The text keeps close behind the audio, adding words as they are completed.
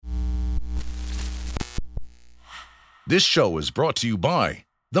This show is brought to you by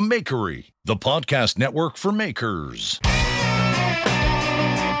The Makery, the podcast network for makers.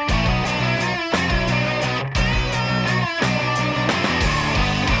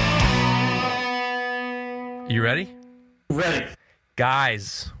 You ready? Ready.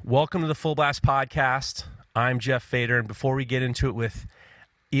 Guys, welcome to the Full Blast Podcast. I'm Jeff Fader, and before we get into it with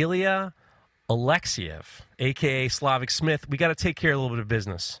Ilya Alexiev, a.k.a. Slavic Smith, we got to take care of a little bit of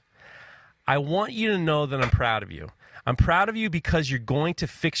business. I want you to know that I'm proud of you. I'm proud of you because you're going to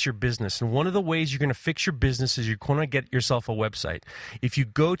fix your business. And one of the ways you're going to fix your business is you're going to get yourself a website. If you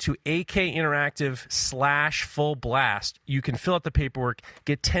go to AKinteractive/Full Blast, you can fill out the paperwork,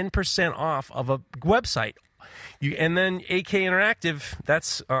 get 10% off of a website. And then AK Interactive,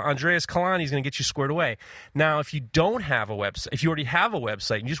 that's Andreas Kalani is going to get you squared away. Now, if you don't have a website, if you already have a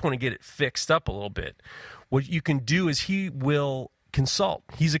website and you just want to get it fixed up a little bit, what you can do is he will consult.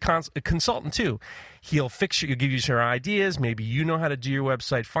 He's a consultant too. He'll fix you. He'll give you some ideas. Maybe you know how to do your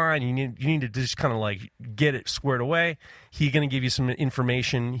website fine. You need to just kind of like get it squared away. He's going to give you some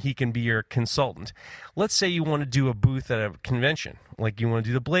information. He can be your consultant. Let's say you want to do a booth at a convention, like you want to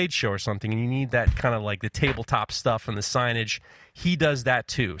do the Blade Show or something, and you need that kind of like the tabletop stuff and the signage. He does that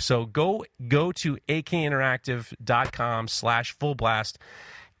too. So go to akinteractive.com/fullblast.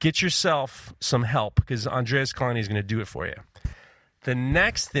 Get yourself some help because Andreas Kalani is going to do it for you. The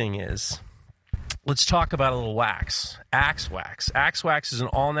next thing is, let's talk about a little wax. Axe Wax. Axe Wax is an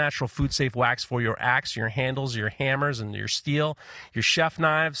all-natural, food-safe wax for your axe, your handles, your hammers, and your steel, your chef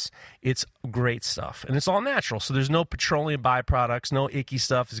knives. It's great stuff. And it's all natural, so there's no petroleum byproducts, no icky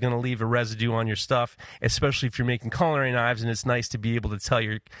stuff is going to leave a residue on your stuff, especially if you're making culinary knives, and it's nice to be able to tell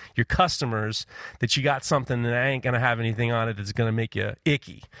your customers that you got something that ain't going to have anything on it that's going to make you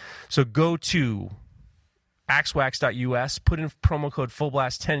icky. So go to axewax.us, put in promo code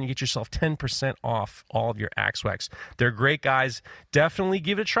FULLBLAST10 and get yourself 10% off all of your Axe Wax. They're great guys. Definitely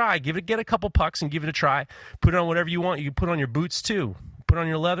give it a try. Get a couple pucks and give it a try. Put it on whatever you want. You can put it on your boots too. Put it on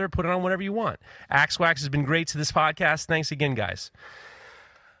your leather. Put it on whatever you want. Axe Wax has been great to this podcast. Thanks again, guys.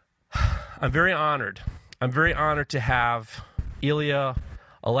 I'm very honored. I'm very honored to have Ilya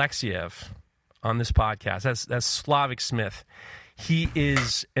Alexiev on this podcast. That's Slavic Smith. He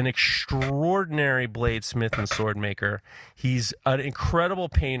is an extraordinary bladesmith and sword maker. He's an incredible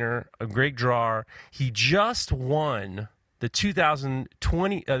painter, a great drawer. He just won the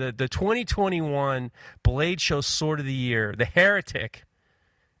 2021 Blade Show Sword of the Year, the Heretic.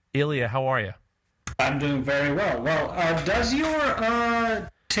 Ilya, how are you? I'm doing very well. Well, does your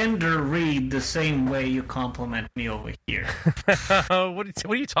Tinder read the same way you compliment me over here? What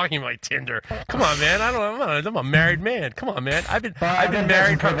are you talking about, Tinder? Come on, man. I'm a married man. Come on, man. I've been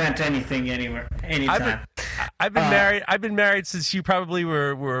married. Prevent anything anywhere, anytime. I've been married. I've been married since you probably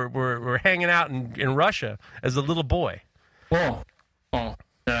were hanging out in Russia as a little boy.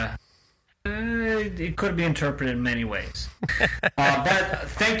 It could be interpreted in many ways. But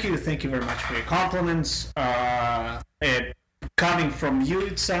thank you very much for your compliments. Coming from you,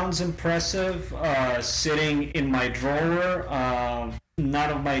 it sounds impressive. Sitting in my drawer, none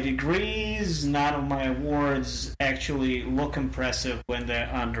of my degrees, none of my awards actually look impressive when they're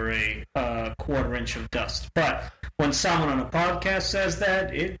under a quarter inch of dust. But when someone on a podcast says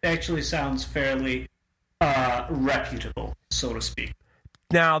that, it actually sounds fairly reputable, so to speak.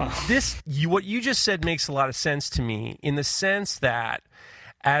 Now, what you just said makes a lot of sense to me, in the sense that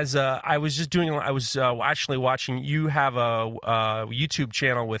I was actually watching. You have a YouTube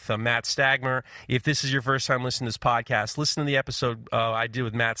channel with Matt Stagmer. If this is your first time listening to this podcast, listen to the episode I did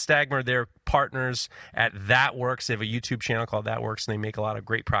with Matt Stagmer. They're partners at That Works. They have a YouTube channel called That Works, and they make a lot of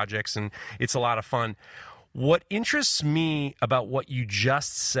great projects, and it's a lot of fun. What interests me about what you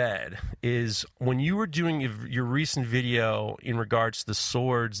just said is when you were doing your recent video in regards to the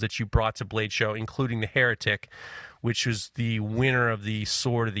swords that you brought to Blade Show, including the Heretic, which was the winner of the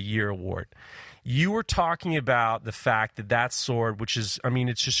Sword of the Year award. You were talking about the fact that sword, which is,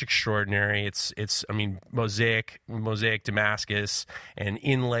 it's just extraordinary. It's mosaic Damascus and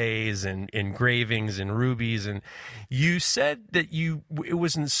inlays and engravings and rubies. And you said that it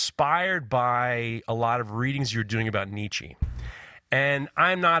was inspired by a lot of readings you were doing about Nietzsche. And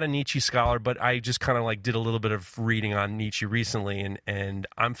I'm not a Nietzsche scholar, but I just kind of did a little bit of reading on Nietzsche recently, and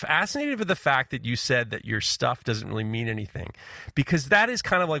I'm fascinated with the fact that you said that your stuff doesn't really mean anything, because that is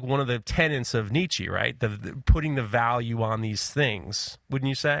kind of like one of the tenets of Nietzsche, right? The putting the value on these things, wouldn't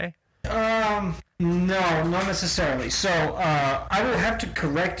you say? No, not necessarily. So I will have to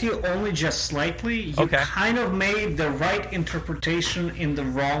correct you only just slightly. You Okay. kind of made the right interpretation in the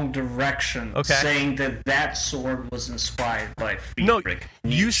wrong direction, saying that sword was inspired by Friedrich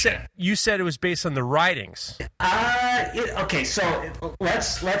Nietzsche. you said it was based on the writings. Okay, so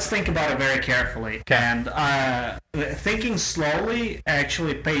let's think about it very carefully. Okay. And thinking slowly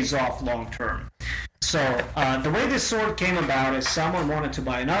actually pays off long term. So the way this sword came about is someone wanted to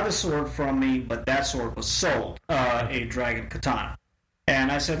buy another sword from me, but that sword was sold, a dragon katana.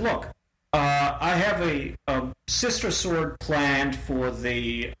 And I said, look, I have a sister sword planned for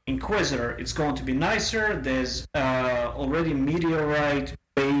the Inquisitor. It's going to be nicer. There's already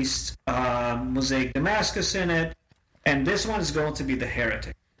meteorite-based mosaic Damascus in it, and this one is going to be the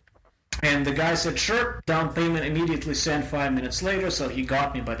Heretic. And the guy said, sure, down payment immediately sent 5 minutes later, so he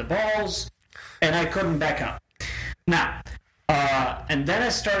got me by the balls. And I couldn't back up. Now, and then I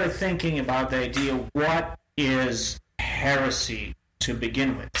started thinking about the idea, what is heresy to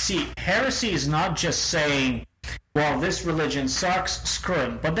begin with? See, heresy is not just saying, well, this religion sucks, screw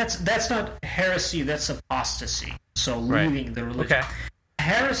it. But that's not heresy, that's apostasy. So leaving the religion. Okay.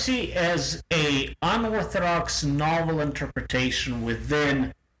 Heresy is a unorthodox novel interpretation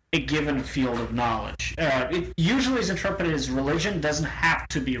within a given field of knowledge. It usually is interpreted as religion, doesn't have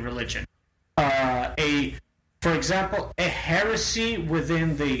to be religion. For example, a heresy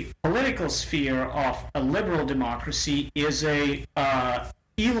within the political sphere of a liberal democracy is a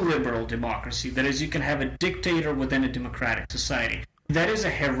illiberal democracy. That is, you can have a dictator within a democratic society. That is a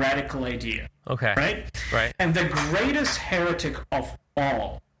heretical idea. Okay. Right? And the greatest heretic of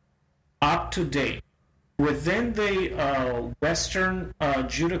all, up to date, within the Western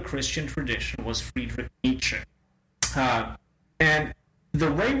Judeo-Christian tradition was Friedrich Nietzsche. And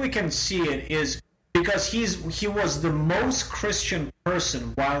the way we can see it is because he was the most Christian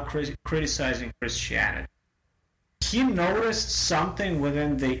person while criticizing Christianity. He noticed something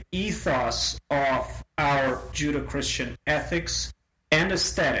within the ethos of our Judeo-Christian ethics and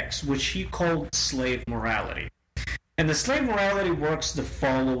aesthetics, which he called slave morality. And the slave morality works the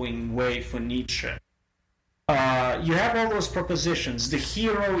following way for Nietzsche. You have all those propositions. The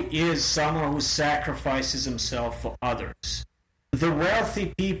hero is someone who sacrifices himself for others. The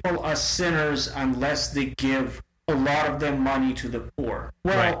wealthy people are sinners unless they give a lot of their money to the poor.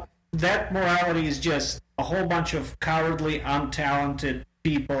 Well, that morality is just a whole bunch of cowardly, untalented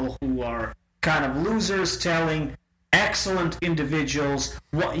people who are kind of losers telling excellent individuals,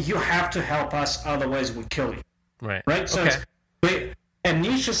 well, you have to help us, otherwise we'll kill you. Right? So and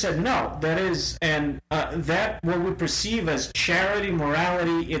Nietzsche said, no, that is, and that what we perceive as charity,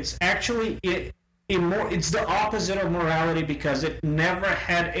 morality, it's actually... It's the opposite of morality because it never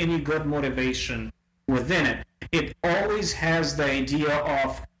had any good motivation within it. It always has the idea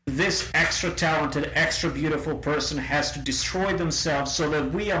of this extra talented, extra beautiful person has to destroy themselves so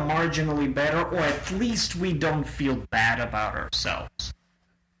that we are marginally better, or at least we don't feel bad about ourselves.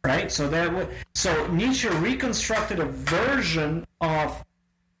 Right? So Nietzsche reconstructed a version of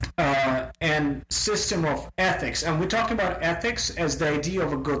and system of ethics. And we're talking about ethics as the idea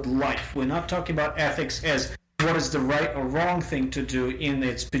of a good life. We're not talking about ethics as what is the right or wrong thing to do in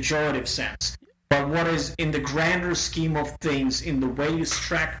its pejorative sense, but what is in the grander scheme of things, in the way you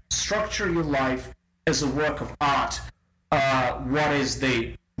structure your life as a work of art, what is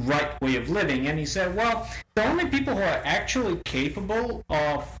the right way of living. And he said, well, the only people who are actually capable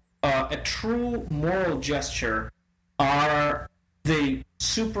of a true moral gesture are the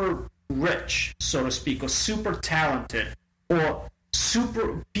super rich, so to speak, or super talented, or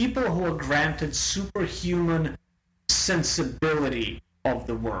super people who are granted superhuman sensibility of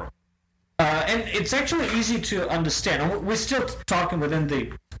the world. And it's actually easy to understand. We're still talking within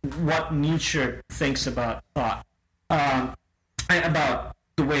the what Nietzsche thinks about thought, about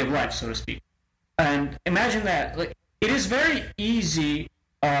the way of life, so to speak. And imagine that, like, it is very easy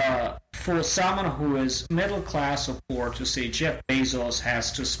for someone who is middle class or poor to say Jeff Bezos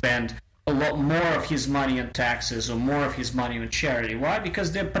has to spend a lot more of his money on taxes or more of his money on charity. Why?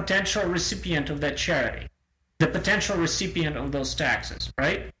 Because they're a potential recipient of that charity, the potential recipient of those taxes,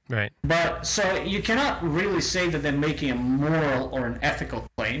 right? Right. But so you cannot really say that they're making a moral or an ethical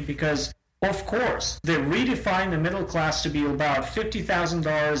claim because, of course, they redefine the middle class to be about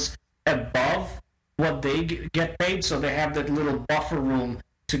 $50,000 above what they get paid, so they have that little buffer room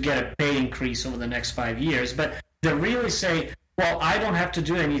to get a pay increase over the next 5 years. But they really say, well, I don't have to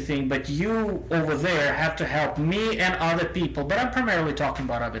do anything, but you over there have to help me and other people. But I'm primarily talking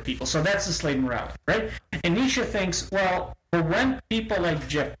about other people. So that's the slave morality, right? And Nietzsche thinks, well, when people like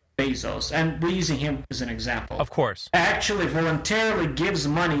Jeff Bezos, and we're using him as an example. Of course. Actually voluntarily gives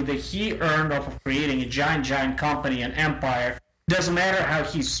money that he earned off of creating a giant company, an empire. Doesn't matter how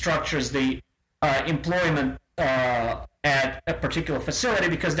he structures the employment at a particular facility,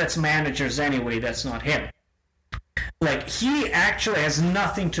 because that's managers anyway, that's not him. Like, he actually has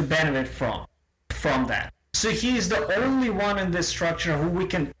nothing to benefit from that. So he's the only one in this structure who we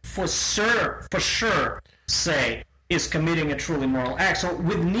can for sure say is committing a truly moral act. So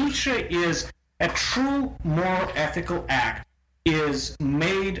with Nietzsche, is a true moral ethical act is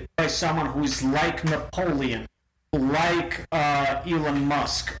made by someone who is like Napoleon, like Elon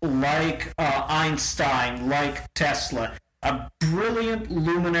Musk, like Einstein, like Tesla, brilliant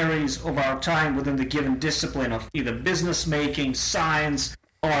luminaries of our time within the given discipline of either business making, science,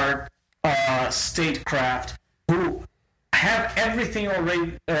 art, statecraft, who have everything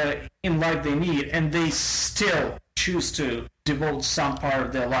already in life they need, and they still choose to devote some part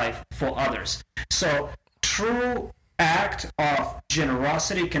of their life for others. So true act of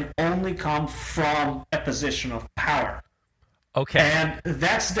generosity can only come from a position of power. Okay. And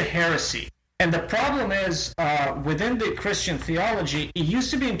that's the heresy. And the problem is, within the Christian theology, it used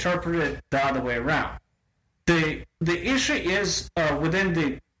to be interpreted the other way around. The issue is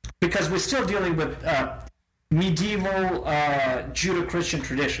because we're still dealing with medieval Judeo-Christian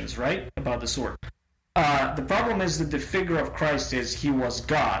traditions, right, about the sword. The problem is that the figure of Christ he was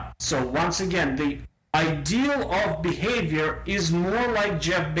God. So once again, the ideal of behavior is more like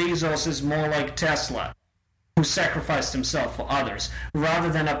Jeff Bezos, is more like Tesla, who sacrificed himself for others, rather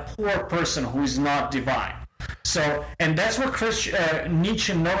than a poor person who is not divine. So, and that's what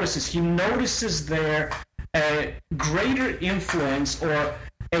Nietzsche notices. He notices there a greater influence, or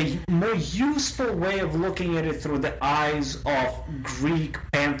a more useful way of looking at it through the eyes of Greek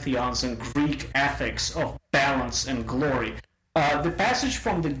pantheons and Greek ethics of balance and glory. The passage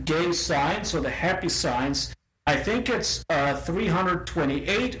from the gay signs, or the happy signs, I think it's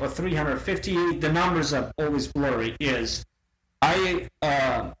 328 or 358. The numbers are always blurry. He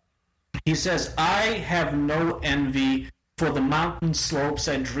says, "I have no envy, for the mountain slopes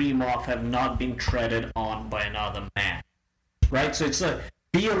I dream of have not been treaded on by another man." Right? So it's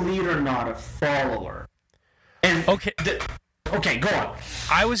be a leader, not a follower. And okay, go on.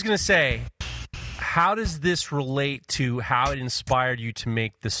 I was going to say, how does this relate to how it inspired you to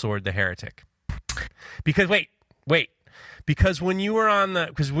make the sword the heretic? Because wait. Because when you were in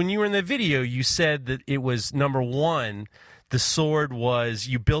the video, you said that it was, number one, the sword was,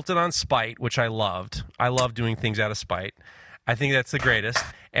 you built it on spite, which I loved. I love doing things out of spite. I think that's the greatest.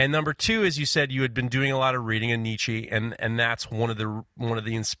 And number two is, you said you had been doing a lot of reading of Nietzsche, and that's one of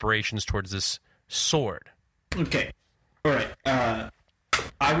the inspirations towards this sword. Okay, all right.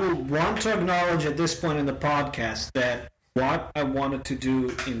 I will want to acknowledge at this point in the podcast that what I wanted to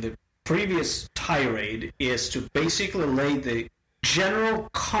do in the previous tirade is to basically lay the general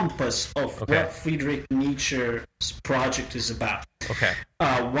compass of what Friedrich Nietzsche's project is about. Okay.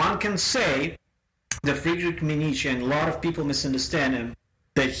 One can say that Friedrich Nietzsche, and a lot of people misunderstand him,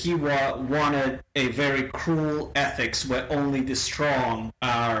 that he wanted a very cruel ethics where only the strong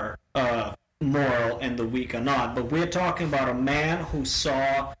are moral and the weak are not. But we're talking about a man who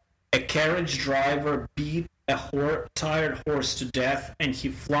saw a carriage driver beat a tired horse to death, and he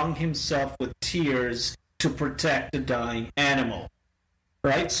flung himself with tears to protect the dying animal.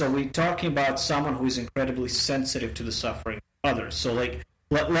 Right? So we're talking about someone who is incredibly sensitive to the suffering of others. So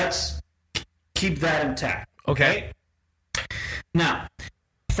let's keep that intact. Okay. Now,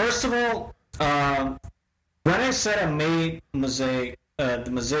 first of all, when I said I made the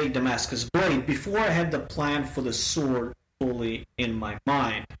Mosaic Damascus blade, before I had the plan for the sword fully in my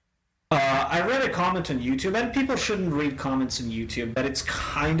mind, I read a comment on YouTube, and people shouldn't read comments on YouTube, but it's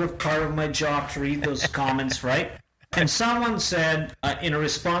kind of part of my job to read those comments, right? And someone said in a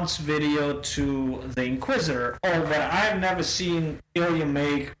response video to the Inquisitor, but I've never seen Ilya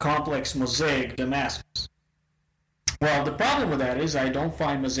make complex Mosaic Damascus. Well, the problem with that is I don't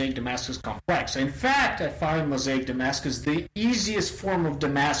find Mosaic Damascus complex. In fact, I find Mosaic Damascus the easiest form of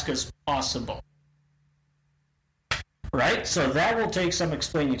Damascus possible. Right? So that will take some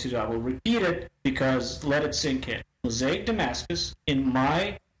explaining to do. I will repeat it because let it sink in. Mosaic Damascus, in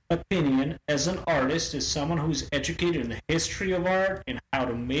my opinion, as an artist, as someone who's educated in the history of art and how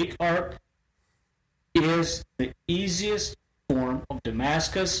to make art, is the easiest form of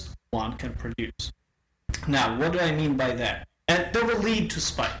Damascus one can produce. Now, what do I mean by that? And that will lead to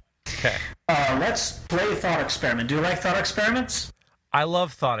spite. Okay. Let's play a thought experiment. Do you like thought experiments? I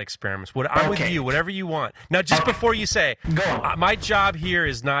love thought experiments. I'm with you, whatever you want. Now, just before you say, go on. My job here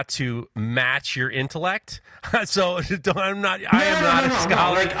is not to match your intellect. So I am not a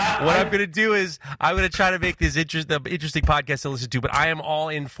scholar. What I'm going to do is I'm going to try to make this interesting podcast to listen to, but I am all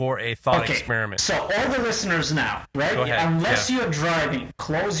in for a thought experiment. So all the listeners now, right? Go ahead. Unless you're driving,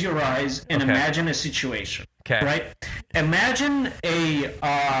 close your eyes and imagine a situation. Okay. Right? Imagine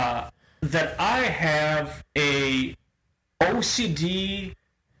that I have a OCD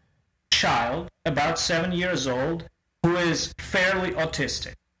child about 7 years old who is fairly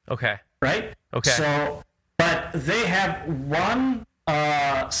autistic. Okay. Right? Okay. So, but they have one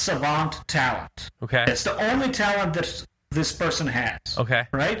savant talent. Okay. It's the only talent that this person has. Okay.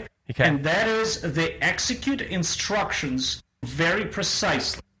 Right? Okay. And that is they execute instructions very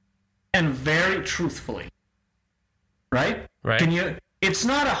precisely and very truthfully. Right? Right. It's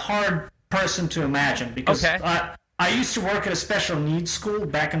not a hard person to imagine because I used to work at a special needs school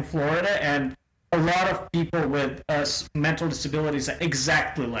back in Florida, and a lot of people with mental disabilities are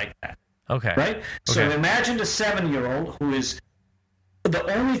exactly like that. Okay. Right? So imagine the 7-year-old who is the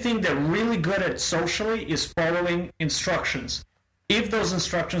only thing they're really good at socially is following instructions, if those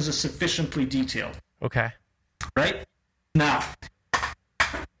instructions are sufficiently detailed. Okay. Right? Now,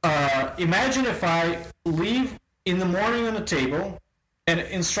 imagine if I leave in the morning on the table and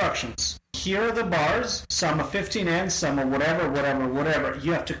instructions. Here are the bars. Some are 15 ends, some are whatever.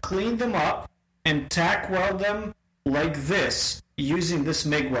 You have to clean them up and tack weld them like this using this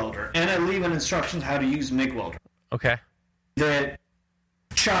MIG welder. And I leave an instruction how to use MIG welder. Okay. The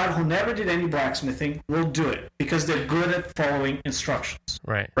child who never did any blacksmithing will do it because they're good at following instructions.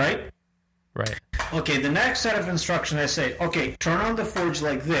 Right. Right? Right. Okay, the next set of instructions I say, okay, turn on the forge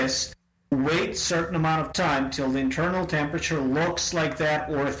like this. Wait a certain amount of time till the internal temperature looks like that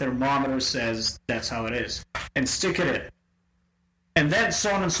or a thermometer says that's how it is. And stick it in. And then so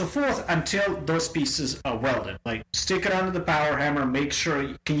on and so forth until those pieces are welded. Like stick it under the power hammer, make sure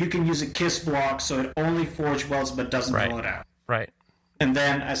you can use a kiss block so it only forge welds but doesn't mill it out. Right. And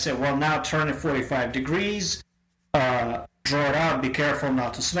then I say, well, now turn it 45 degrees, draw it out, be careful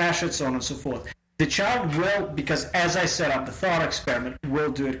not to smash it, so on and so forth. The child will, because as I set up the thought experiment, will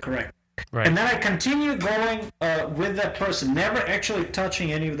do it correctly. Right. And then I continue going with that person, never actually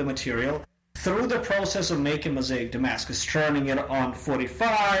touching any of the material, through the process of making mosaic Damascus, turning it on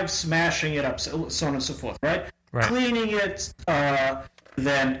 45, smashing it up, so on and so forth, right? Cleaning it,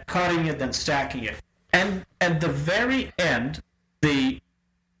 then cutting it, then stacking it. And at the very end, the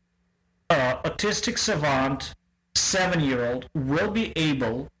autistic savant 7-year-old will be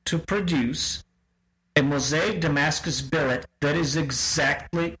able to produce a mosaic Damascus billet that is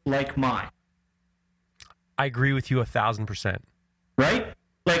exactly like mine. I agree with you 1,000%. Right?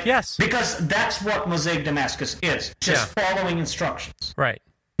 Like, yes. Because that's what mosaic Damascus is. Just following instructions. Right.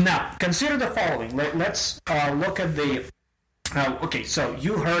 Now, consider the following. Let's look at the... okay, so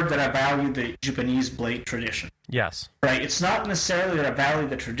you heard that I value the Japanese blade tradition. Yes. Right? It's not necessarily that I value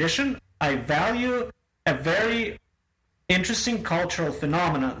the tradition. I value a very interesting cultural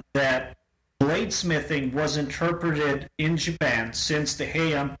phenomenon that bladesmithing was interpreted in Japan since the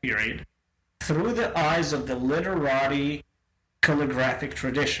Heian period through the eyes of the literati calligraphic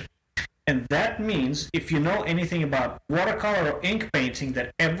tradition. And that means, if you know anything about watercolor or ink painting,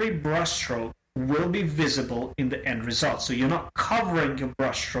 that every brushstroke will be visible in the end result. So you're not covering your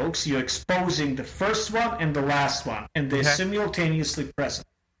brushstrokes, you're exposing the first one and the last one, and they're simultaneously present.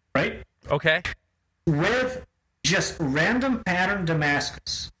 Right? Okay. With just random pattern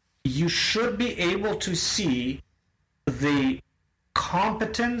Damascus, you should be able to see the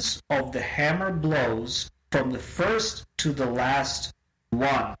competence of the hammer blows from the first to the last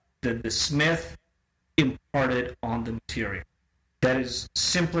one that the smith imparted on the material. That is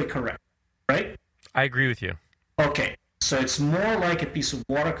simply correct, right? I agree with you. Okay, so it's more like a piece of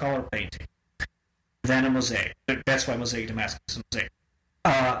watercolor painting than a mosaic. That's why mosaic Damascus is a mosaic.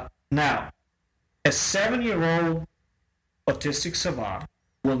 Now, a 7-year-old autistic savant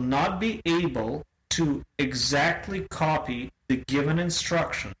will not be able to exactly copy the given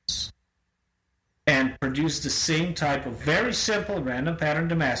instructions and produce the same type of very simple random pattern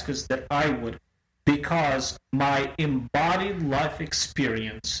Damascus that I would, because my embodied life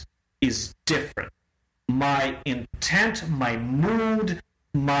experience is different. My intent, my mood,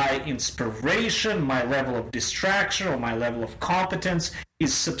 my inspiration, my level of distraction, or my level of competence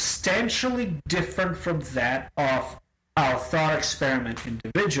is substantially different from that of our thought experiment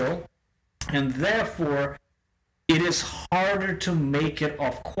individual, and therefore it is harder to make it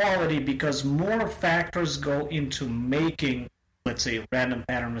of quality because more factors go into making, let's say, random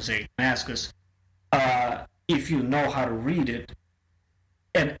pattern mosaic Damascus, if you know how to read it,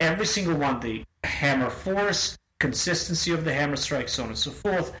 and every single one, the hammer force, consistency of the hammer strike, so on and so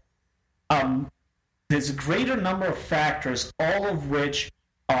forth, there's a greater number of factors, all of which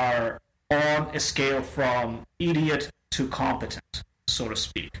are on a scale from idiot to competent, so to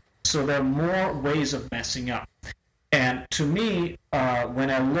speak. So there are more ways of messing up. And to me, when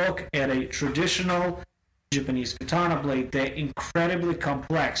I look at a traditional Japanese katana blade, they're incredibly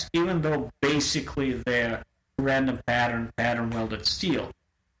complex, even though basically they're random pattern welded steel.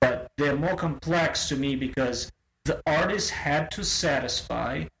 But they're more complex to me because the artist had to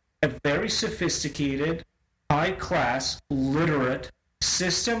satisfy a very sophisticated, high-class, literate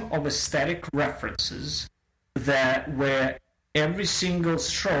system of aesthetic references where every single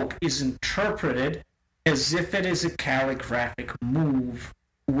stroke is interpreted as if it is a calligraphic move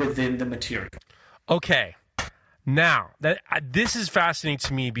within the material. Okay. Now, this is fascinating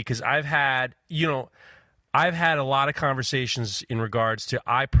to me because I've had a lot of conversations in regards to,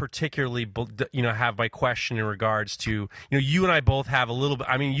 I particularly, have my question in regards to, you and I both have a little bit,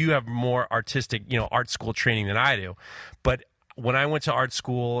 I mean, you have more artistic, art school training than I do. But when I went to art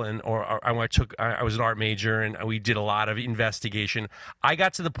school I was an art major and we did a lot of investigation, I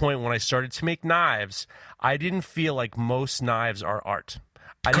got to the point when I started to make knives, I didn't feel like most knives are art.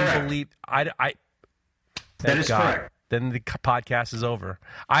 I didn't believe, that is correct. Then the podcast is over.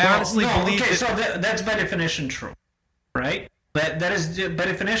 I honestly believe. Okay, so that's by definition true, right? That is by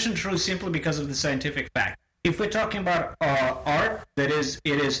definition true simply because of the scientific fact. If we're talking about art, it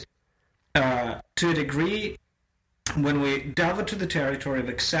is to a degree, when we delve into the territory of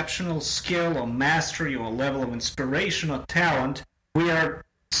exceptional skill or mastery or level of inspiration or talent, we are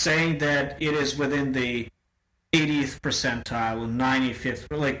saying that it is within the 80th percentile or 95th,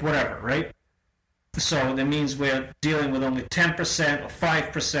 like whatever, right? So that means we're dealing with only 10% or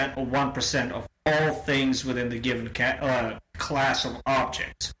 5% or 1% of all things within the given class of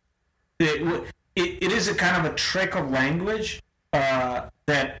objects. It is a kind of a trick of language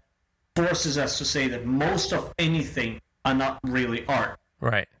that forces us to say that most of anything are not really art.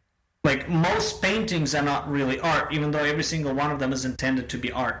 Right. Like most paintings are not really art, even though every single one of them is intended to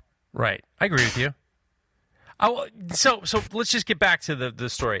be art. Right. I agree with you. So let's just get back to the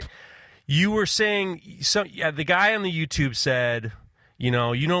story. You were saying, the guy on the YouTube said, you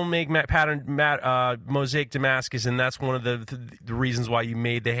don't make mosaic Damascus, and that's one of the reasons why you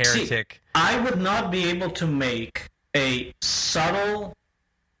made the Heretic. See, I would not be able to make a subtle,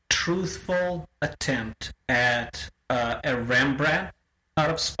 truthful attempt at a Rembrandt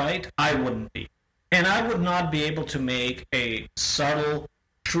out of spite. I wouldn't be. And I would not be able to make a subtle,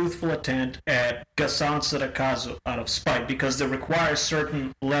 truthful attempt at Gasan Sarakazu out of spite, because they require a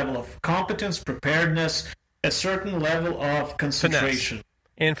certain level of competence, preparedness, a certain level of concentration.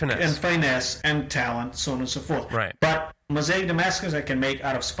 Finesse and talent, so on and so forth. Right. But Mosaic Damascus I can make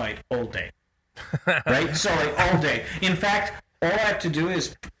out of spite all day. Right? So all day. In fact, all I have to do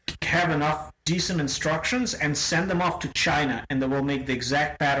is have enough decent instructions and send them off to China, and they will make the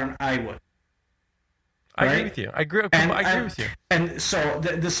exact pattern I would. I agree with you. I agree with you. And so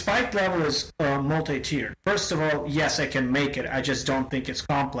the spike level is multi-tiered. First of all, yes, I can make it. I just don't think it's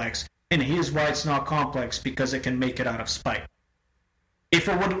complex. And here's why it's not complex, because I can make it out of spite. If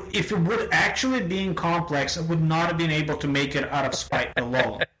it would actually be complex, I would not have been able to make it out of spite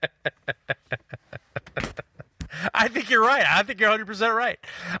alone. I think you're right. I think you're 100% right.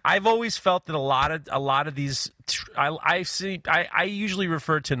 I've always felt that a lot of these, I usually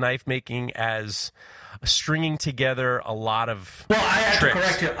refer to knife making as stringing together a lot of Well, I have tricks. to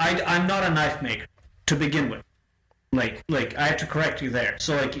correct you. I'm not a knife maker to begin with. Like I have to correct you there.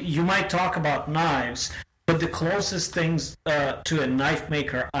 So you might talk about knives, but the closest things to a knife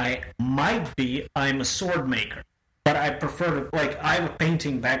maker I'm a sword maker. But I prefer to, I have a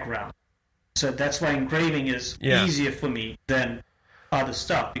painting background. So that's why engraving is easier for me than other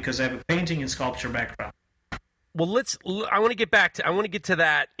stuff, because I have a painting and sculpture background. Well, I want to get to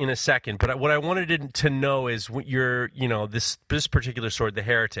that in a second, but what I wanted to know is this particular sword, the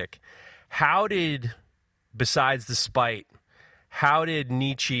Heretic, besides the spite, how did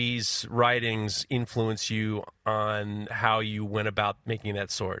Nietzsche's writings influence you on how you went about making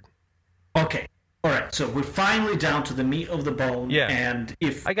that sword? Okay. All right, so we're finally down to the meat of the bone. Yeah. And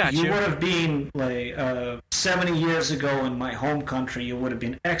if you would have been 70 years ago in my home country, you would have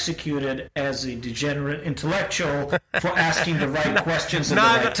been executed as a degenerate intellectual for asking the right questions at the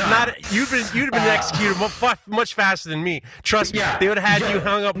right time. You'd have been executed much faster than me. Trust me, they would have had you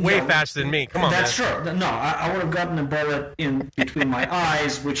hung up way faster than me. Come on, that's true. No, I would have gotten a bullet in between my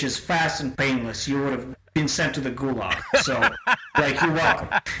eyes, which is fast and painless. You would have been sent to the gulag. So, you're welcome.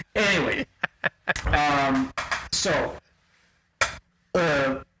 Anyway. So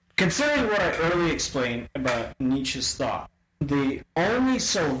considering what I earlier explained about Nietzsche's thought, the only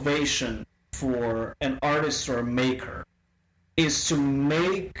salvation for an artist or a maker is to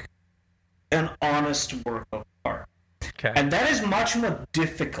make an honest work of art. Okay. And that is much more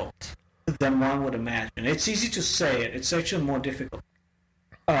difficult than one would imagine. It's easy to say it. It's actually more difficult.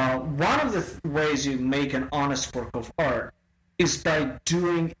 One of the ways you make an honest work of art is by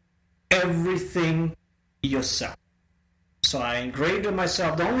doing everything yourself. So I engraved it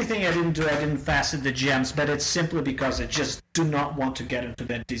myself. The only thing I didn't do, I didn't facet the gems, but it's simply because I just do not want to get into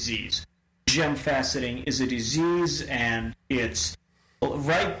that disease. Gem faceting is a disease, and it's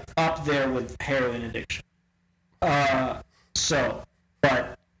right up there with heroin addiction. But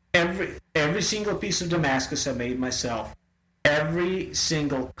every single piece of Damascus I made myself. Every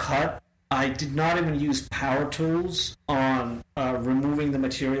single cut, I did not even use power tools on removing the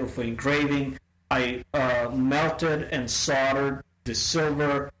material for engraving. I melted and soldered the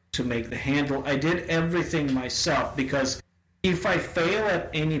silver to make the handle. I did everything myself, because if I fail at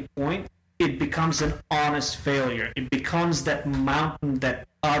any point, it becomes an honest failure. It becomes that mountain that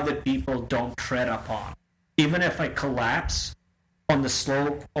other people don't tread upon. Even if I collapse on the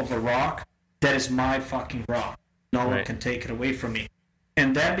slope of a rock, that is my fucking rock. No one can take it away from me.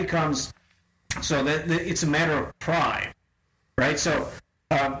 And that becomes, so that it's a matter of pride, right? So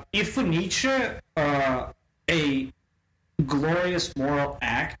if for Nietzsche, a glorious moral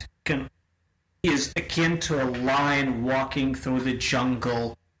act is akin to a lion walking through the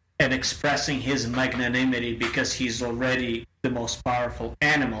jungle and expressing his magnanimity because he's already the most powerful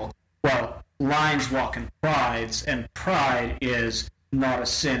animal. Well, lions walk in prides, and pride is not a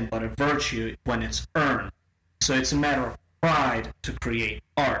sin but a virtue when it's earned. So it's a matter of pride to create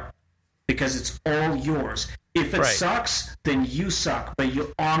art, because it's all yours. If it sucks, then you suck, but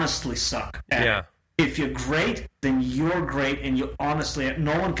you honestly suck at it. If you're great, then you're great, and you honestly,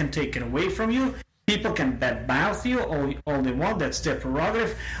 no one can take it away from you. People can badmouth you all they want. That's their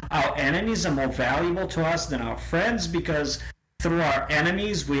prerogative. Our enemies are more valuable to us than our friends, because through our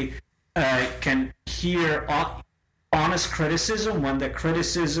enemies we can hear honest criticism when the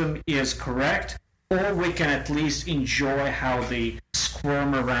criticism is correct, or we can at least enjoy how they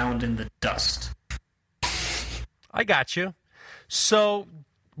squirm around in the dust. I got you. So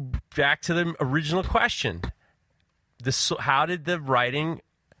back to the original question. How did the writing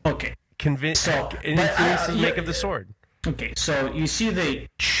influence the make of the sword? Okay, so you see the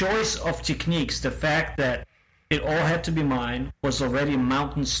choice of techniques, the fact that it all had to be mine was already a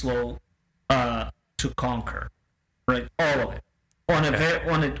mountain slow to conquer, right? All of it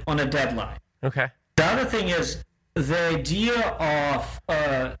on a deadline. Okay. The other thing is the idea of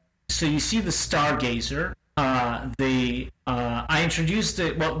so you see the Stargazer. I introduced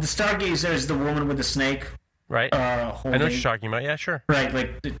the Stargazer is the woman with the snake. Right. I know what you're talking about. Yeah, sure. Right.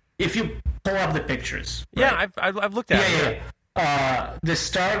 Like if you pull up the pictures. Right? Yeah, I've looked at it. Yeah. The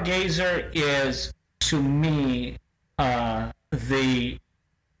Stargazer is, to me,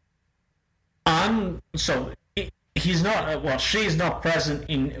 he's not. She's not present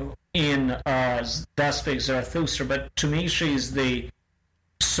in Thus Spake Zarathustra, but to me, she's the,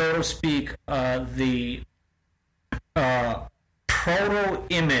 so to speak, the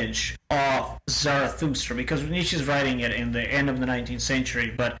proto-image of Zarathustra, because Nietzsche's writing it in the end of the 19th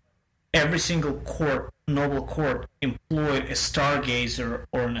century, but every single noble court employed a stargazer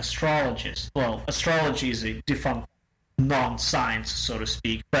or an astrologist. Well, astrology is a defunct non-science, so to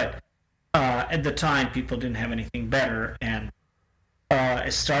speak, but at the time people didn't have anything better, and a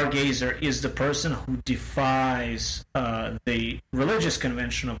stargazer is the person who defies the religious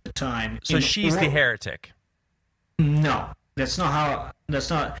convention of the time. So she's the heretic. No, that's not.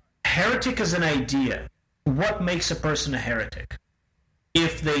 Heretic is an idea. What makes a person a heretic?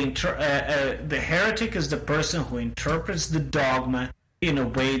 If the heretic is the person who interprets the dogma in a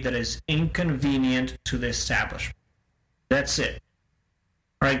way that is inconvenient to the establishment. That's it.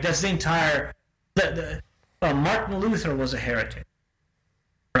 Right? That's the entire. Martin Luther was a heretic.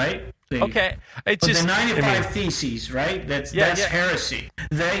 Right? Okay. It's just the 95 Theses, right? That's heresy.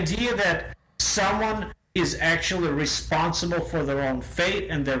 The idea that someone is actually responsible for their own fate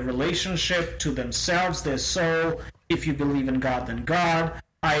and their relationship to themselves, their soul. If you believe in God, then God.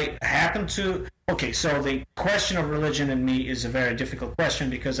 I happen to... Okay, so the question of religion in me is a very difficult question,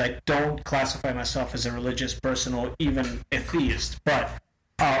 because I don't classify myself as a religious person or even a theist. But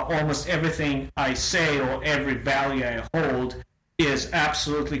almost everything I say or every value I hold is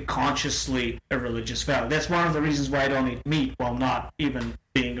absolutely consciously a religious value. That's one of the reasons why I don't eat meat while not even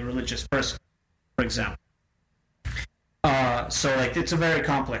being a religious person, for example. So like it's a very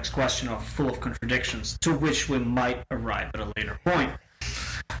complex question full of contradictions to which we might arrive at a later point.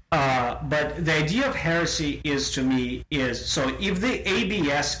 But the idea of heresy is, to me, so if the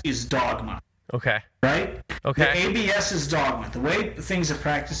ABS is dogma, Okay. right? Okay. The ABS is dogma. The way things are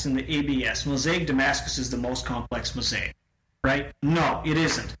practiced in the ABS, Mosaic Damascus is the most complex mosaic, right? No, it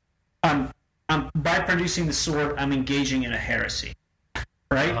isn't. By producing the sword, I'm engaging in a heresy,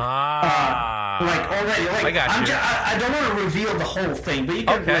 right? Already, I got you. I don't want to reveal the whole thing, but you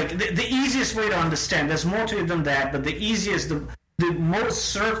can, Okay. the easiest way to understand, there's more to it than that, but the easiest, the most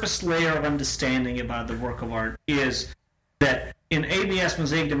surface layer of understanding about the work of art is that in ABS,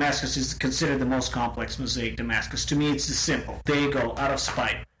 Mosaic Damascus is considered the most complex Mosaic Damascus. To me, it's just simple. There you go, out of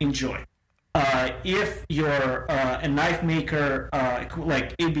spite. Enjoy. If you're a knife maker,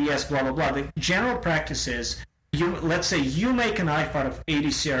 like ABS, blah, blah, blah, the general practice is, let's say you make a knife out of 80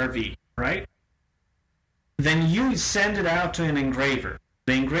 CRV, right? Then you send it out to an engraver.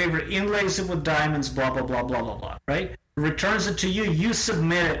 The engraver inlays it with diamonds, blah, blah, blah, blah, blah, blah, right? Returns it to you, you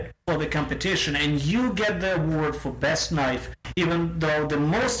submit it for the competition, and you get the award for best knife, even though the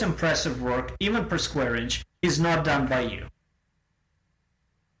most impressive work, even per square inch, is not done by you.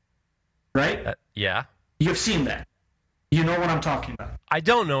 Right? Yeah. You've seen that. You know what I'm talking about. I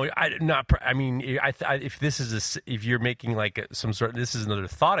don't know. If this is if you're making like some sort, this is another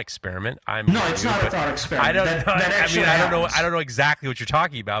thought experiment. No, it's not a thought experiment. I don't know. I don't know. Happens. I don't know exactly what you're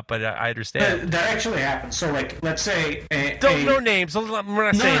talking about, but I understand. That actually happens. So, like, let's say no names. We're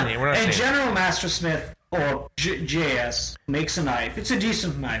not saying names. We're not saying names. General Master Smith or JS makes a knife. It's a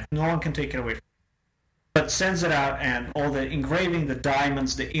decent knife. No one can take it away from him. But sends it out, and all the engraving, the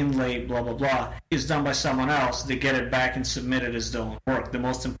diamonds, the inlay, blah, blah, blah, is done by someone else. They get it back and submit it as their own work. The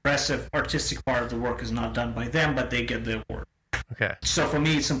most impressive artistic part of the work is not done by them, but they get the award. Okay. So for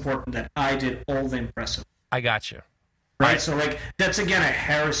me, it's important that I did all the impressive. I got you. Right? So, like, that's, again, a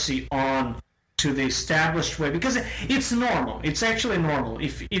heresy on to the established way, because it's normal. It's actually normal.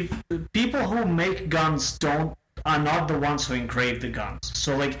 If people who make guns are not the ones who engrave the guns.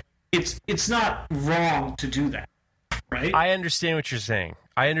 So, like, it's not wrong to do that, right? I understand what you're saying.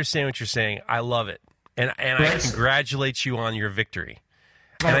 I love it, and I congratulate you on your victory.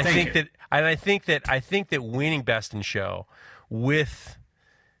 And I think that winning Best in Show with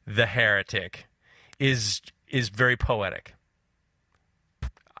the Heretic is very poetic.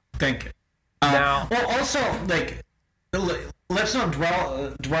 Thank you. Now, well, also, like, let's not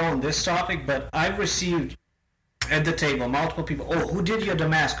dwell on this topic, but I've received at the table multiple people. Oh, who did your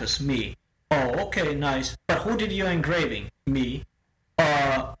Damascus? Me. Oh, okay, nice. But who did your engraving? Me.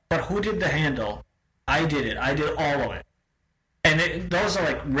 But who did the handle? I did it. I did all of it. And those are,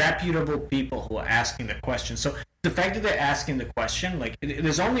 like, reputable people who are asking the question. So the fact that they're asking the question, like,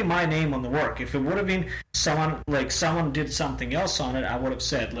 there's only my name on the work. If it would have been someone did something else on it, I would have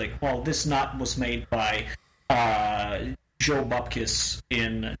said, like, well, this knot was made by Joe Bupkis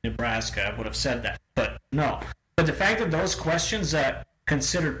in Nebraska. I would have said that. But no. But the fact that those questions are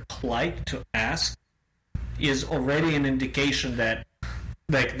considered polite to ask is already an indication that,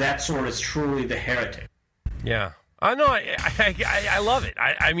 like, that sword is truly the heretic. Yeah. I know. I love it.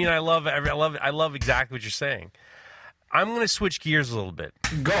 I love exactly what you're saying. I'm going to switch gears a little bit.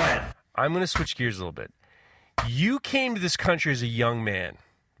 Go ahead. I'm going to switch gears a little bit. You came to this country as a young man,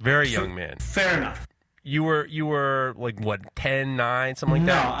 very young man. Fair enough. You were like, what, 10, 9, something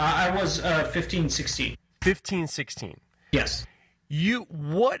like that? No, I was 15, 16. 15, 16. Yes.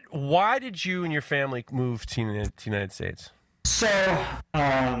 Why did you and your family move to the United States? So,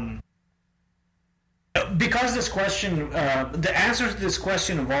 because this question, the answer to this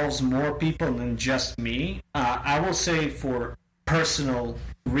question involves more people than just me, I will say for personal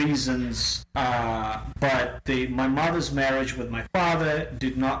reasons, but my mother's marriage with my father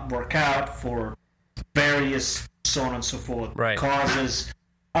did not work out for various so on and so forth causes.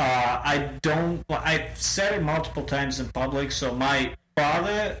 I've said it multiple times in public, so my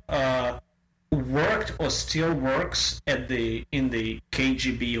father worked or still works in the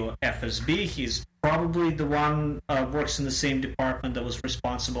KGB or FSB. He's probably the one works in the same department that was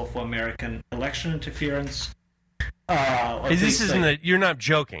responsible for American election interference. You're not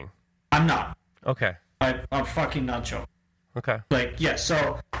joking? I'm not. Okay. I'm fucking not joking. Okay. Like, yeah,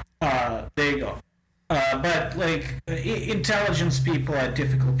 so there you go. But, like, intelligence people are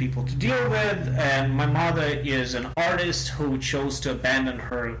difficult people to deal with, and my mother is an artist who chose to abandon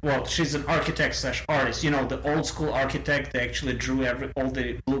her. Well, she's an architect/artist. You know, the old school architect that actually drew all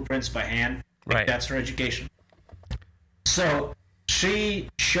the blueprints by hand. Like, that's her education. So she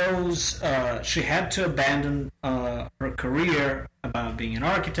chose. She had to abandon her career about being an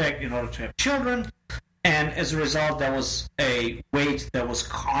architect in order to have children. And as a result, there was a weight that was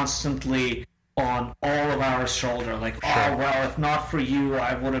constantly on all of our shoulder. Like, oh, well, if not for you,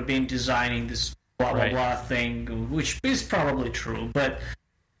 I would have been designing this blah, blah, blah thing, which is probably true. But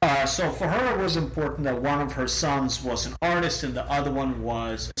so for her, it was important that one of her sons was an artist and the other one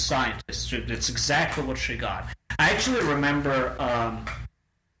was a scientist. That's exactly what she got. I actually remember,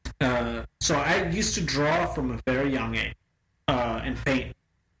 so I used to draw from a very young age and paint,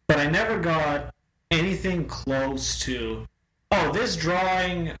 but I never got anything close to, oh, this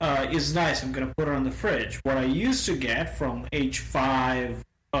drawing is nice, I'm going to put it on the fridge. What I used to get from age 5,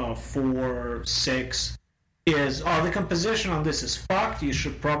 4, 6 is, oh, the composition on this is fucked. You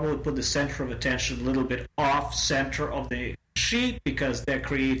should probably put the center of attention a little bit off center of the sheet because that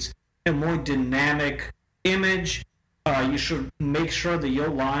creates a more dynamic image. You should make sure that your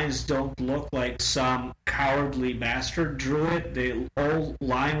lines don't look like some cowardly bastard drew it. The whole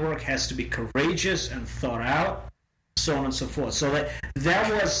line work has to be courageous and thought out, so on and so forth. So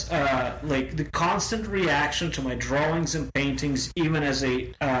that was like the constant reaction to my drawings and paintings, even as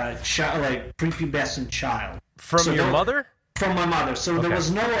a child, like prepubescent child. From your mother? From my mother. So there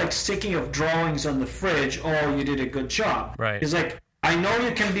was no like sticking of drawings on the fridge. Oh, you did a good job. Right. It's like, I know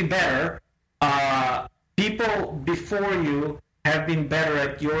you can be better. People before you have been better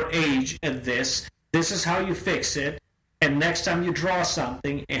at your age at this. This is how you fix it. And next time you draw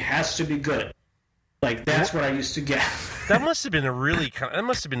something, it has to be good. Like, that's what I used to get. That must have been kind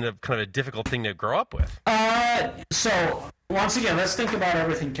of a difficult thing to grow up with. So, once again, let's think about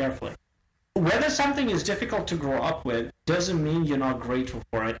everything carefully. Whether something is difficult to grow up with doesn't mean you're not grateful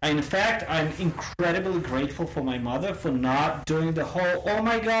for it. In fact, I'm incredibly grateful for my mother for not doing the whole, oh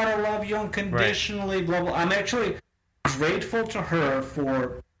my God, I love you unconditionally, blah, blah. I'm actually grateful to her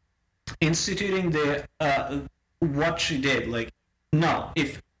for instituting the what she did. Like, no,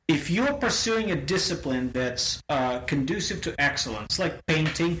 if you're pursuing a discipline that's conducive to excellence, like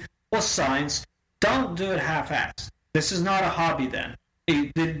painting or science, don't do it half-assed. This is not a hobby then.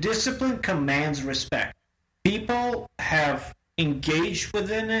 The discipline commands respect. People have engaged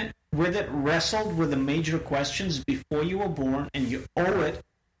with it, wrestled with the major questions before you were born, and you owe it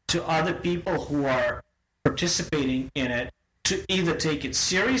to other people who are participating in it to either take it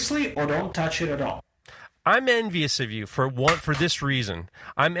seriously or don't touch it at all. I'm envious of you for this reason.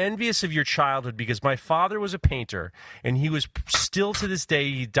 I'm envious of your childhood because my father was a painter, and he was still to this day,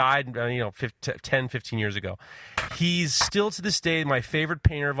 he died 10, 15 years ago. He's still to this day my favorite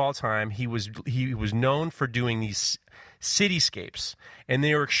painter of all time. He was known for doing these cityscapes, and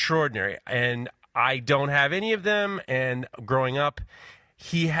they were extraordinary. And I don't have any of them, and growing up,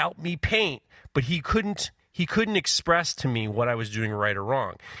 he helped me paint, but he couldn't express to me what I was doing right or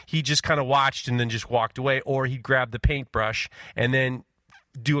wrong. He just kind of watched and then just walked away, or he'd grab the paintbrush and then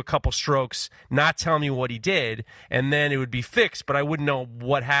do a couple strokes, not tell me what he did, and then it would be fixed, but I wouldn't know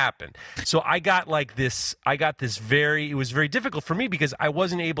what happened. So it was very difficult for me because I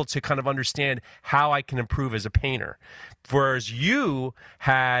wasn't able to kind of understand how I can improve as a painter. Whereas you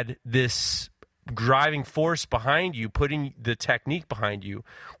had this driving force behind you, putting the technique behind you,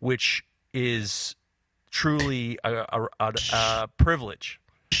 which is truly a privilege.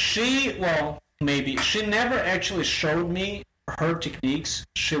 She never actually showed me her techniques.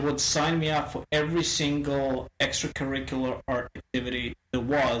 She would sign me up for every single extracurricular art activity there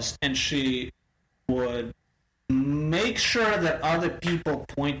was, and she would make sure that other people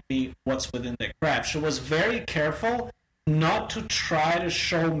point me what's within their craft. She was very careful not to try to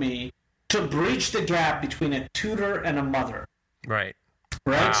show me, to bridge the gap between a tutor and a mother. Right.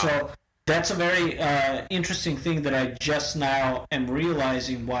 Wow. So that's a very interesting thing that I just now am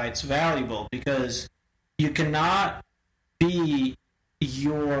realizing why it's valuable, because you cannot be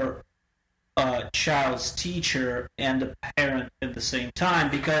your child's teacher and a parent at the same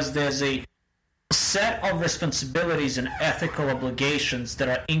time, because there's a set of responsibilities and ethical obligations that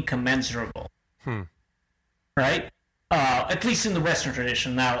are incommensurable. Right? At least in the Western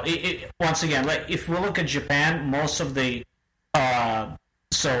tradition. Now, once again, like if we look at Japan, most of the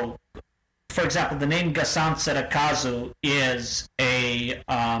so, for example, the name Gasan Serakazu is a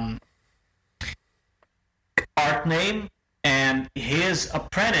art name, and his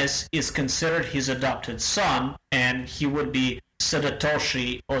apprentice is considered his adopted son, and he would be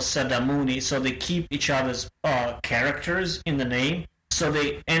Sadatoshi or Sadamuni, so they keep each other's characters in the name, so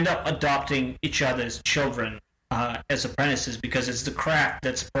they end up adopting each other's children as apprentices, because it's the craft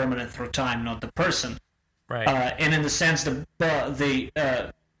that's permanent through time, not the person. Right. And in the sense,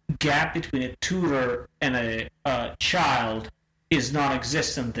 the gap between a tutor and a child is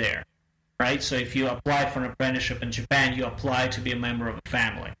non-existent there, right? So if you apply for an apprenticeship in Japan, you apply to be a member of a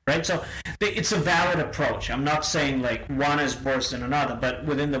family, right? So it's a valid approach. I'm not saying like one is worse than another, but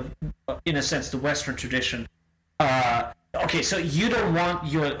within in a sense, the Western tradition. Okay, so you don't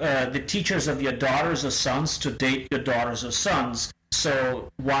want the teachers of your daughters or sons to date your daughters or sons.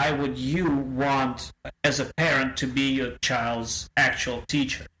 So why would you want, as a parent, to be your child's actual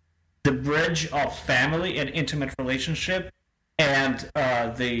teacher? The bridge of family and intimate relationship and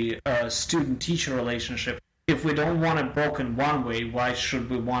the student-teacher relationship, if we don't want it broken one way, why should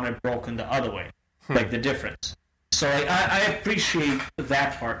we want it broken the other way? Like the difference. So I appreciate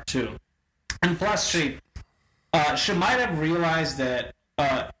that part too. And plus, she might have realized that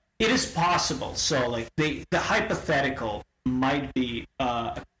it is possible. So like the hypothetical might be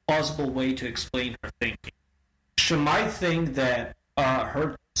a plausible way to explain her thinking. She might think that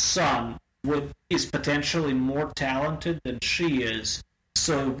her son is potentially more talented than she is,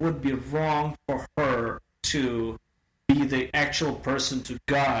 so it would be wrong for her to be the actual person to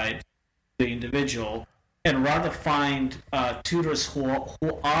guide the individual, and rather find tutors who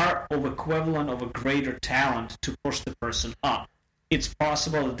are of equivalent of a greater talent to push the person up. It's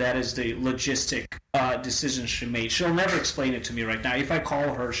possible that is the logistic decision she made. She'll never explain it to me right now. If I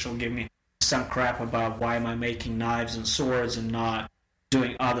call her, she'll give me some crap about why am I making knives and swords and not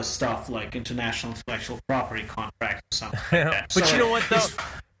doing other stuff like international intellectual property contracts or something like that. But so you know what, though?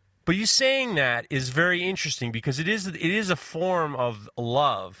 But you saying that is very interesting because it is a form of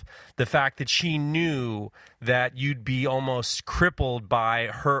love. The fact that she knew that you'd be almost crippled by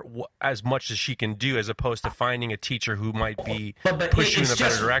her as much as she can do, as opposed to finding a teacher who might be push you in a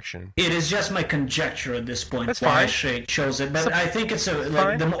better direction. It is just my conjecture at this point. That's why fine. she chose it, but I think it's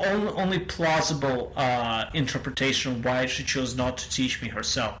the only plausible interpretation of why she chose not to teach me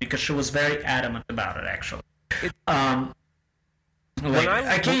herself, because she was very adamant about it. Actually.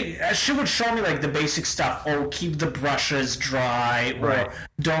 She would show me like the basic stuff. Oh, keep the brushes dry, or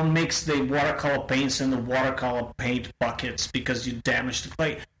don't mix the watercolor paints in the watercolor paint buckets because you damage the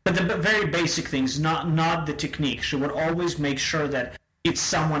clay. But the very basic things, not the technique. She would always make sure that it's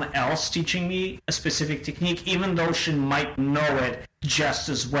someone else teaching me a specific technique, even though she might know it just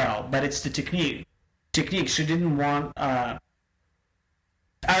as well. But it's the technique. She didn't want.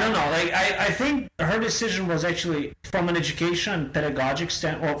 I don't know. Like I think her decision was actually, from an education and pedagogic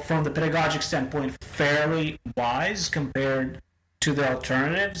from the pedagogic standpoint, fairly wise compared to the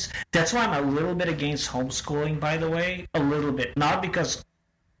alternatives. That's why I'm a little bit against homeschooling, by the way. A little bit, not because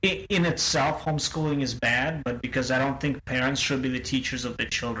in itself homeschooling is bad, but because I don't think parents should be the teachers of their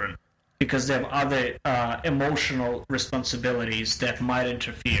children, because they have other emotional responsibilities that might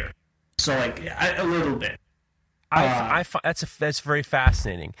interfere. So like a little bit. That's very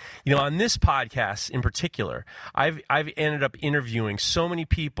fascinating. You know, on this podcast in particular, I've ended up interviewing so many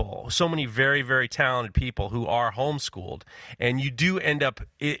people, so many very, very talented people who are homeschooled, and you do end up.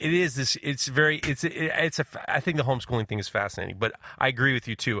 I think the homeschooling thing is fascinating, but I agree with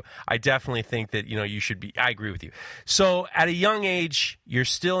you too. I definitely think that you should be. I agree with you. So at a young age, you're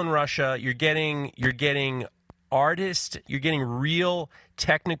still in Russia. You're getting artist. You're getting real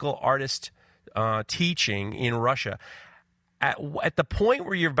technical artist. Teaching in Russia at the point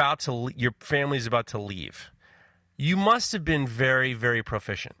where your family's about to leave, you must have been very, very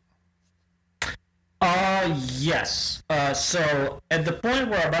proficient. Yes. So at the point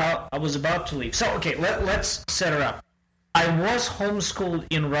where I was about to leave. So okay, let's set it up. I was homeschooled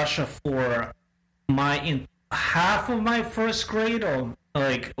in Russia for half of my first grade, or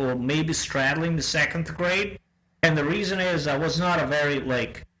maybe straddling the second grade, and the reason is I was not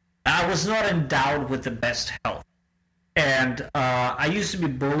endowed with the best health. And I used to be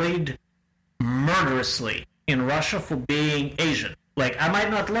bullied murderously in Russia for being Asian. Like, I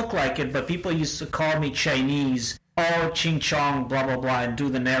might not look like it, but people used to call me Chinese, ching chong, blah, blah, blah, and do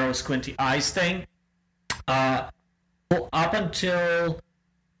the narrow, squinty eyes thing. Up until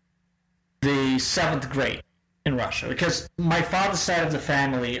the 7th grade in Russia. Because my father's side of the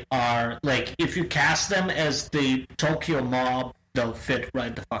family are, like, if you cast them as the Tokyo mob, they'll fit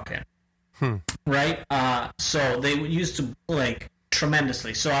right the fuck in. Right? So they used to,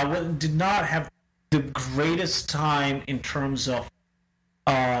 tremendously. So I did not have the greatest time in terms of,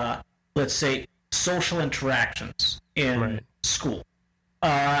 let's say, social interactions in school.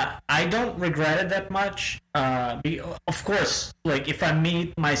 I don't regret it that much. Of course, if I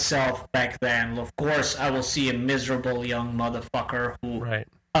meet myself back then, of course I will see a miserable young motherfucker who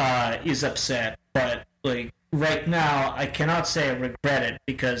is upset. But, right now, I cannot say I regret it,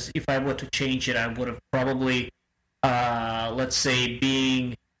 because if I were to change it, I would have probably, let's say,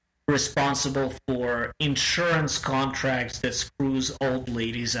 being responsible for insurance contracts that screws old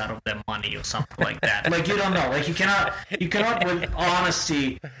ladies out of their money or something like that. Like, you don't know. Like, you cannot with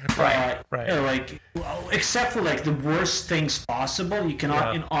honesty, Right. like, except for like the worst things possible, you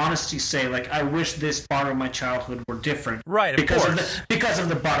cannot in honesty say like, I wish this part of my childhood were different. Right, of because course. because of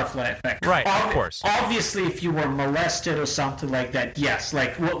the butterfly effect. Right, of course. Obviously, if you were molested or something like that, yes.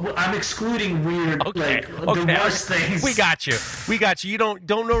 Like, I'm excluding weird, the worst things. We got you. You don't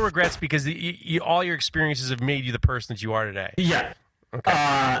know regrets because all your experiences have made you the person that you are today. Yeah.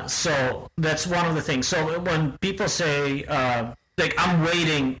 Okay. So that's one of the things. So when people say, like, I'm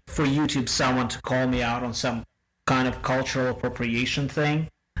waiting for YouTube someone to call me out on some kind of cultural appropriation thing,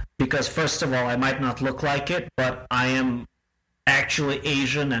 because first of all, I might not look like it, but I am actually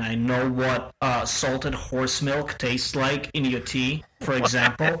Asian and I know what salted horse milk tastes like in your tea, for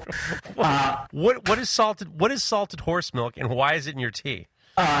example. What is salted horse milk and why is it in your tea?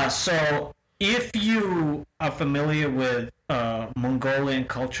 So if you are familiar with Mongolian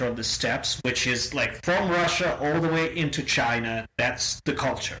culture of the steppes, which is like from Russia all the way into China, that's the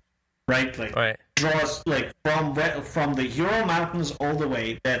culture, right? Like draws like from the Ural Mountains all the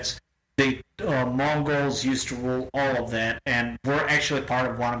way. That's the Mongols used to rule all of that, and were actually part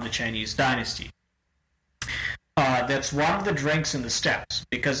of one of the Chinese dynasties. That's one of the drinks in the steppes,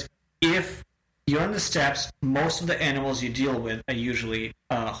 because if you're in the steppes, most of the animals you deal with are usually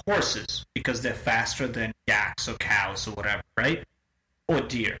horses, because they're faster than yaks or cows or whatever, right? Or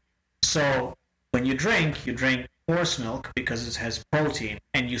deer. So when you drink horse milk because it has protein,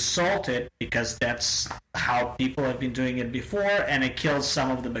 and you salt it because that's how people have been doing it before, and it kills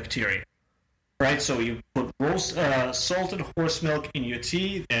some of the bacteria, right? So you put salted horse milk in your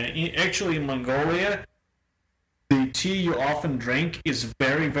tea, and actually in Mongolia, the tea you often drink is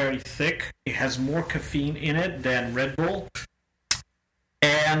very, very thick. It has more caffeine in it than Red Bull.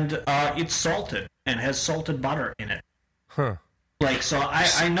 And it's salted and has salted butter in it. Huh. Like, so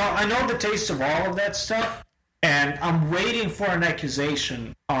I know the taste of all of that stuff, and I'm waiting for an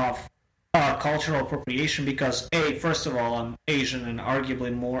accusation of cultural appropriation because, first of all, I'm Asian and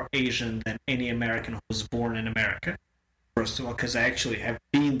arguably more Asian than any American who was born in America. First of all, because I actually have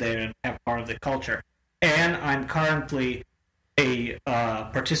been there and have part of the culture. And I'm currently a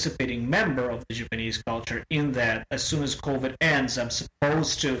participating member of the Japanese culture in that as soon as COVID ends, I'm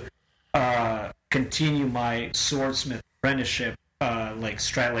supposed to continue my swordsmith apprenticeship, like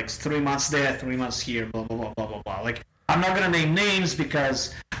 3 months there, 3 months here, blah, blah, blah, blah, blah, blah. Like, I'm not going to name names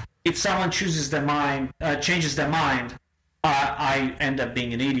because if someone changes their mind, I end up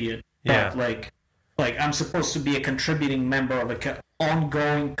being an idiot. Yeah. But, like I'm supposed to be a contributing member of an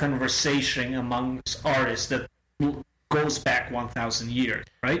ongoing conversation amongst artists that goes back 1,000 years,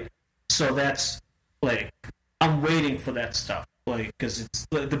 right? So that's, like, I'm waiting for that stuff, like, because it's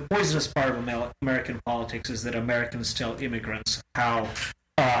the poisonous part of American politics is that Americans tell immigrants how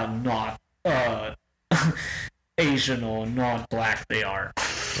not Asian or not black they are.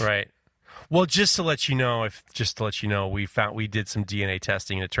 Right. Well, just to let you know, we did some DNA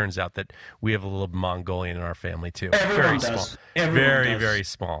testing, and it turns out that we have a little Mongolian in our family too. Everyone does. Small. Everyone does. Very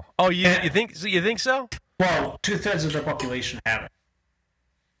small. Oh, you think so? Well, 2/3 of the population have it.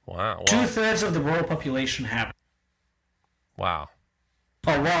 Wow. 2/3 of the world population have it. Wow.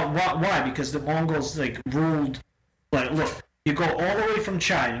 Oh, why? Because the Mongols ruled. Like, look, you go all the way from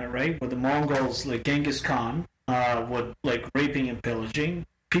China, right, where the Mongols, like Genghis Khan, would raping and pillaging.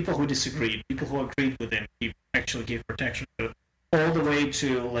 People who disagreed, people who agreed with him, he actually gave protection to, all the way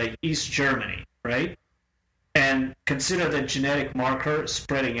to East Germany, right? And consider that genetic marker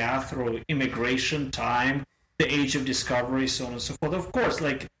spreading out through immigration, time, the age of discovery, so on and so forth. Of course,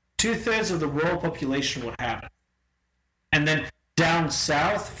 2/3 of the world population would have it. And then down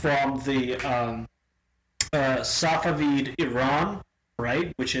south from the Safavid Iran,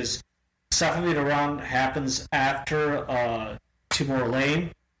 right? Which is Safavid Iran happens after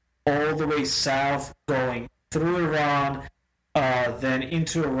Timur-Lane, all the way south, going through Iran, then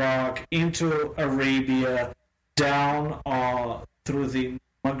into Iraq, into Arabia, down through the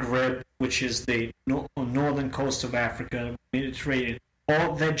Maghreb, which is the northern coast of Africa, Mediterranean.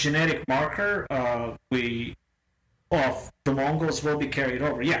 All that genetic marker of the Mongols will be carried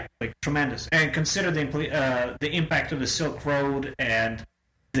over. Yeah, tremendous. And consider the impact of the Silk Road and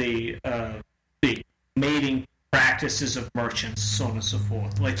the mating practices of merchants, so on and so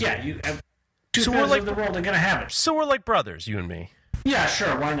forth. You have 2/3 of the world are going to have it. So we're like brothers, you and me. Yeah,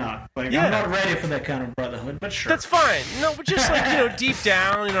 sure, why not? I'm not ready for that kind of brotherhood, but sure. That's fine. No, but just deep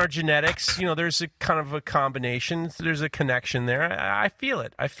down in our genetics, there's a kind of a combination. There's a connection there. I feel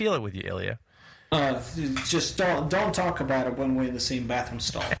it. I feel it with you, Ilya. Just don't talk about it when we're in the same bathroom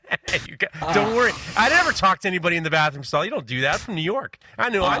stall. Don't worry. I never talk to anybody in the bathroom stall. You don't do that from New York. I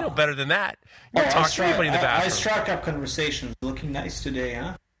know better than that. You don't talk to anybody in the bathroom. I struck up conversations. Looking nice today,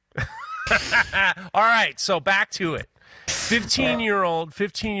 huh? All right, so back to it. 15-year-old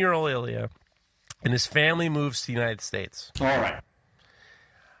Ilya and his family moves to the United States. All right.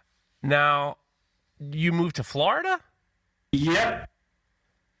 Now, you moved to Florida? Yep.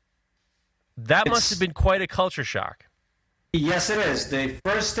 That must have been quite a culture shock. Yes, it is. The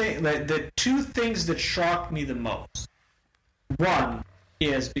first thing, the two things that shocked me the most. One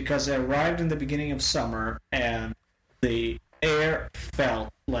is because I arrived in the beginning of summer and the air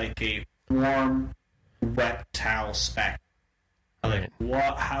felt like a warm, wet towel speck. Right. Like,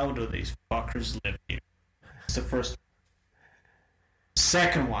 what? How do these fuckers live here? It's the first.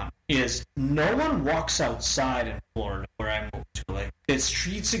 Second one is no one walks outside in Florida where I moved to. Like, the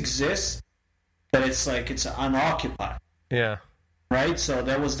streets exist, but it's like it's unoccupied. Yeah. Right? So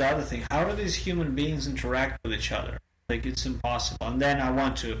that was the other thing. How do these human beings interact with each other? Like, it's impossible. And then I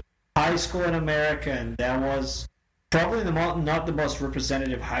went to high school in America, and that was probably not the most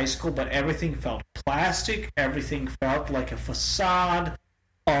representative high school, but everything felt plastic. Everything felt like a facade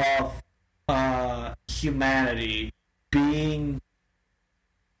of humanity being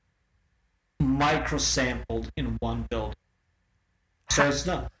microsampled in one building. So it's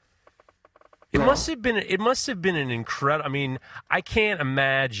not. It must have been an incredible. I mean, I can't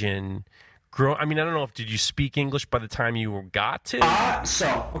imagine. I mean, I don't know if did you speak English by the time you got to?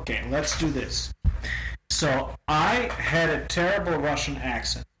 Okay, let's do this. So I had a terrible Russian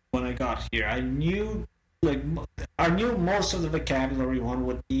accent when I got here. I knew most of the vocabulary one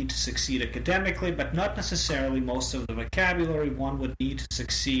would need to succeed academically, but not necessarily most of the vocabulary one would need to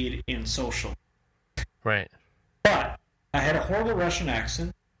succeed in social. Right. But I had a horrible Russian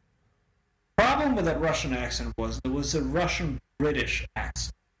accent. Problem with that Russian accent was there was a Russian-British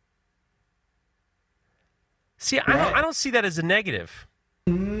accent. See, I don't see that as a negative.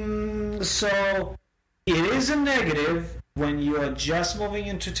 So it is a negative when you are just moving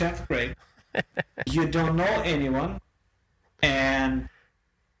into 10th grade. You don't know anyone. And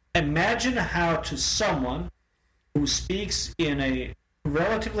imagine how to someone who speaks in a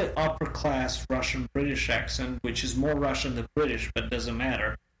relatively upper-class Russian-British accent, which is more Russian than British, but doesn't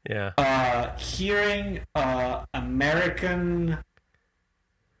matter. Yeah. Hearing American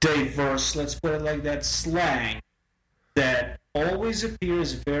diverse, let's put it like that, slang that always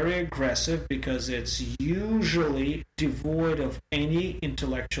appears very aggressive because it's usually devoid of any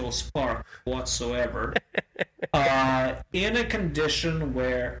intellectual spark whatsoever, in a condition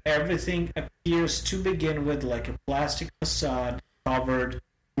where everything appears to begin with like a plastic facade covered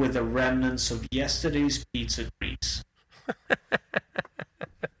with the remnants of yesterday's pizza grease.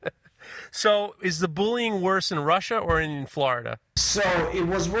 So, is the bullying worse in Russia or in Florida? So, it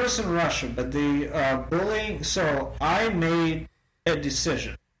was worse in Russia, but the bullying... So, I made a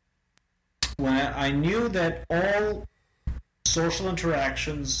decision. When I knew that all social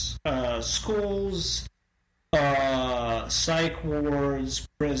interactions, schools, psych wards,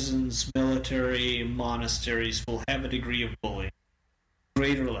 prisons, military, monasteries will have a degree of bullying,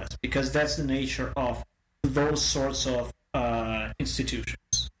 greater or less, because that's the nature of those sorts of institutions.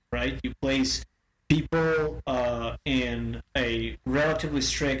 Right? You place people in a relatively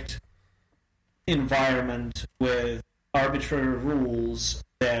strict environment with arbitrary rules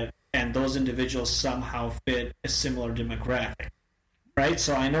and those individuals somehow fit a similar demographic. Right?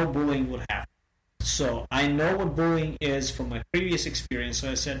 So I know bullying would happen. So I know what bullying is from my previous experience.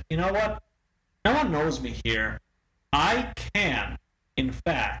 So I said, you know what? No one knows me here. I can, in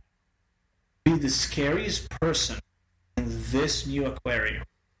fact, be the scariest person in this new aquarium.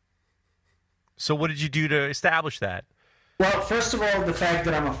 So what did you do to establish that? Well, first of all, the fact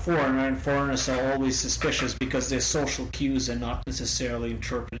that I'm a foreigner, and foreigners are always suspicious because their social cues are not necessarily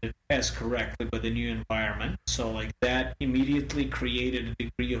interpreted as correctly by the new environment. So, like, that immediately created a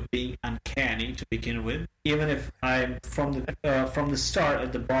degree of being uncanny to begin with. Even if I'm from the start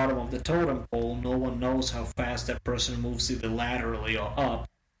at the bottom of the totem pole, no one knows how fast that person moves either laterally or up.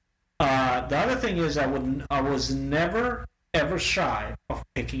 The other thing is I was never, ever shy of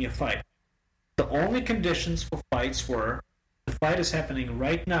picking a fight. The only conditions for fights were the fight is happening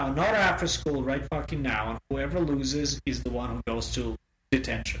right now, not after school, right fucking now, and whoever loses is the one who goes to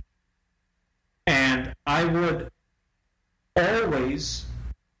detention. And I would always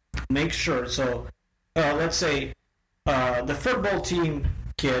make sure, so let's say the football team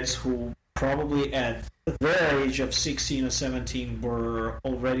kids who probably at their age of 16 or 17 were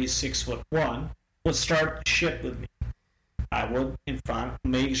already 6'1" would start shit with me. I would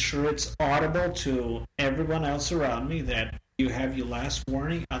make sure it's audible to everyone else around me that you have your last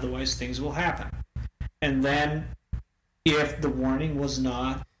warning, otherwise things will happen. And then if the warning was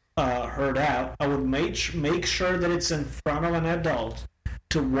not heard out, I would make sure that it's in front of an adult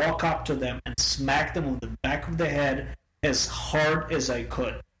to walk up to them and smack them on the back of the head as hard as I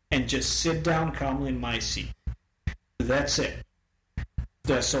could and just sit down calmly in my seat. That's it.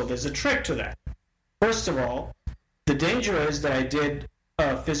 So there's a trick to that. First of all, the danger is that I did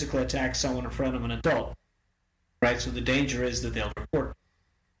physically attack someone in front of an adult, right? So the danger is that they'll report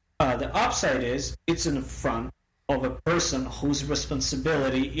it. The upside is it's in front of a person whose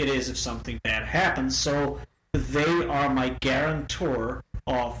responsibility it is if something bad happens. So they are my guarantor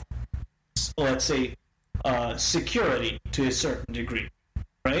of, let's say, security to a certain degree,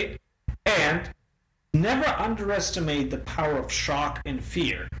 right? And never underestimate the power of shock and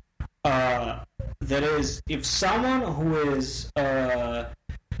fear. That is, if someone who is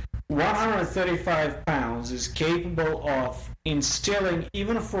 135 pounds is capable of instilling,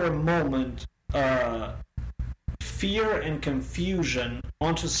 even for a moment, fear and confusion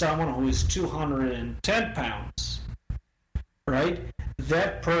onto someone who is 210 pounds, right?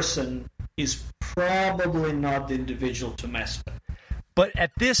 That person is probably not the individual to mess with. But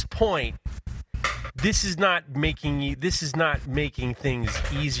at this point, this is not making things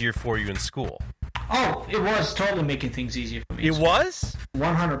easier for you in school. Oh, it was totally making things easier for me. It was?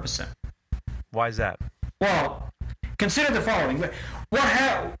 100%. Why is that? Well, consider the following.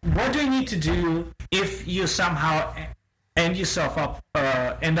 What do you need to do if you somehow end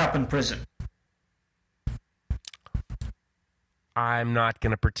up in prison? I'm not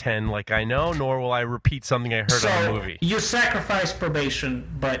going to pretend like I know, nor will I repeat something I heard on a movie. You sacrifice probation,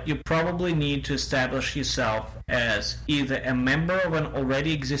 but you probably need to establish yourself as either a member of an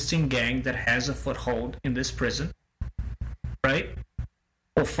already existing gang that has a foothold in this prison, right?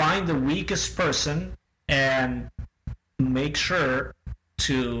 Or find the weakest person and make sure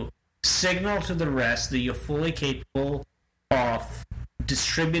to signal to the rest that you're fully capable of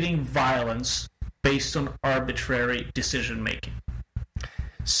distributing violence based on arbitrary decision making.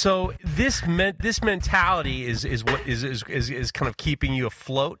 So this mentality is what is kind of keeping you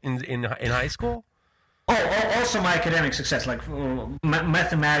afloat in high school. Oh, also my academic success, like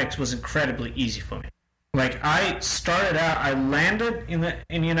mathematics, was incredibly easy for me. Like I started out, I landed in the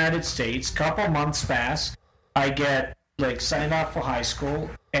United States. Couple months pass, I get signed up for high school,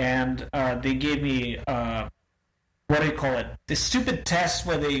 and they gave me what do you call it? The stupid test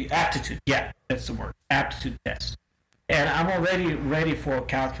where aptitude. Yeah, that's the word. Aptitude test. And I'm already ready for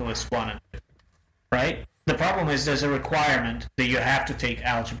calculus 1 and 2, right? The problem is there's a requirement that you have to take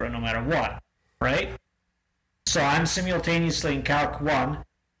algebra no matter what, right? So I'm simultaneously in Calc 1,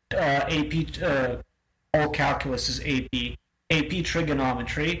 AP, all calculus is AP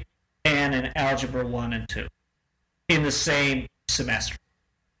trigonometry, and in Algebra 1 and 2 in the same semester.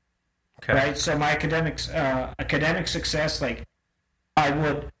 Okay. Right? So my academic success, I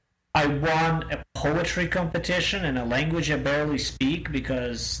won a poetry competition in a language I barely speak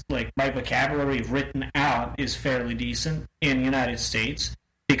because my vocabulary written out is fairly decent in the United States.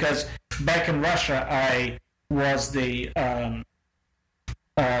 Because back in Russia, I was the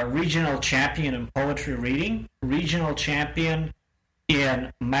regional champion in poetry reading, regional champion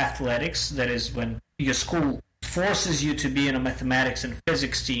in mathletics, that is when your school forces you to be in a mathematics and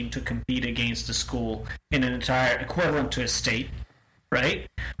physics team to compete against the school in an entire equivalent to a state, right?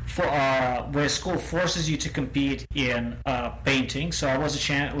 Where school forces you to compete in painting. So I was a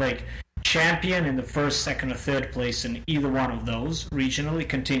champion in the first, second, or third place in either one of those regionally,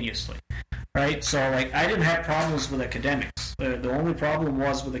 continuously, right? So I didn't have problems with academics. The only problem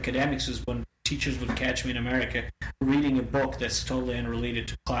with academics is when teachers would catch me in America reading a book that's totally unrelated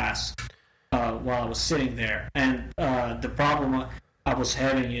to class while I was sitting there. And the problem I was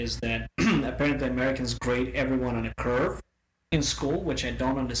having is that apparently Americans grade everyone on a curve in school, which I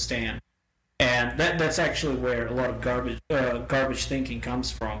don't understand. And that's actually where a lot of garbage thinking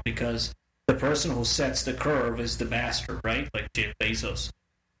comes from, because the person who sets the curve is the bastard, right? Like Jeff Bezos.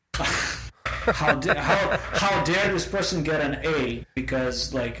 How dare this person get an A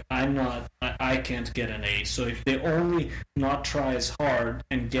because I can't get an A. So if they only not try as hard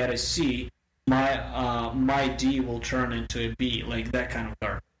and get a C, my D will turn into a B, like that kind of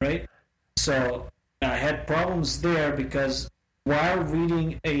garbage, right? So I had problems there because while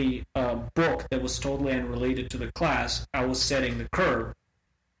reading a book that was totally unrelated to the class, I was setting the curve,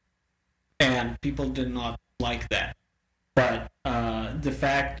 and people did not like that. But the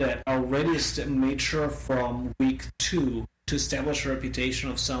fact that I already made sure from week 2 to establish a reputation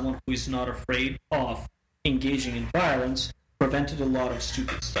of someone who is not afraid of engaging in violence prevented a lot of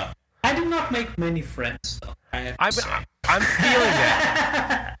stupid stuff. I did not make many friends, though. I'm feeling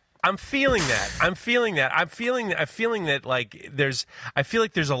that. I'm feeling that like I feel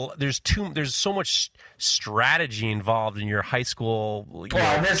like there's so much strategy involved in your high school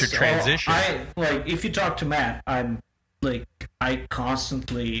to transition. If you talk to Matt, I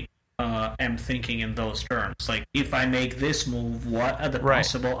constantly am thinking in those terms. Like, if I make this move, what are the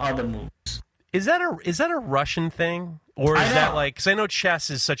possible other moves? Is that a Russian thing, or is that like, because I know chess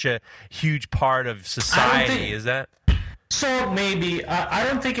is such a huge part of society? Is that? So maybe, I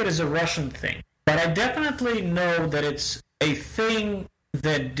don't think it is a Russian thing, but I definitely know that it's a thing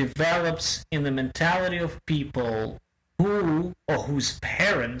that develops in the mentality of people whose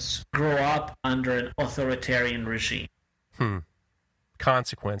parents grow up under an authoritarian regime. Understanding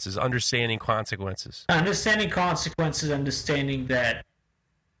consequences. Understanding that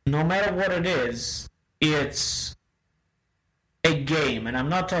no matter what it is, it's a game. And I'm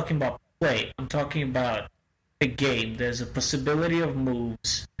not talking about play, I'm talking about a game. There's a possibility of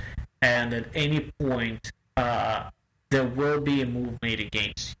moves, and at any point there will be a move made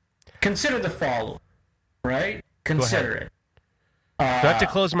against you. Consider the following, right? Consider it. Do I have to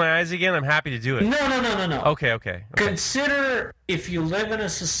close my eyes again? I'm happy to do it. No. Okay. Consider if you live in a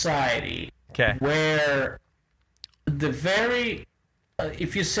society where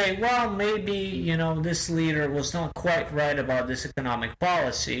if you say, well, maybe, this leader was not quite right about this economic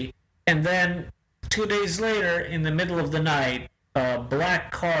policy, and then 2 days later, in the middle of the night,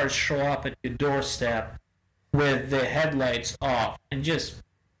 black cars show up at your doorstep with their headlights off and just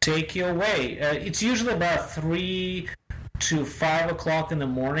take you away. It's usually about 3 to 5 o'clock in the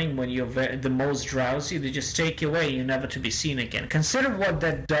morning when you're the most drowsy. They just take you away. You're never to be seen again. Consider what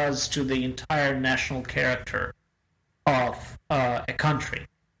that does to the entire national character of a country.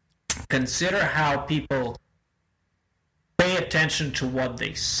 Consider how people pay attention to what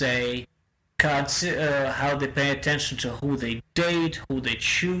they say, how they pay attention to who they date, who they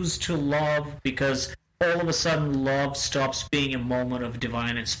choose to love, because all of a sudden love stops being a moment of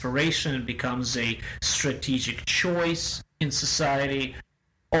divine inspiration and becomes a strategic choice in society.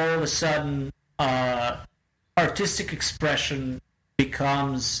 All of a sudden artistic expression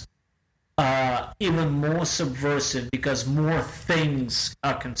becomes even more subversive because more things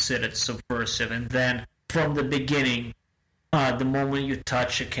are considered subversive. And then from the beginning, the moment you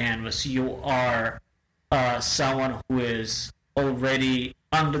touch a canvas, you are someone who is already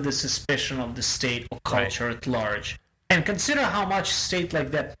under the suspicion of the state or culture at large. And consider how much state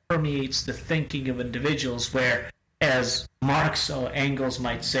like that permeates the thinking of individuals, where, as Marx or Engels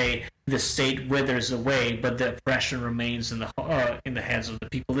might say, the state withers away, but the oppression remains in the hands of the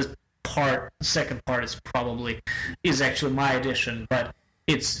people. This second part is actually my addition, but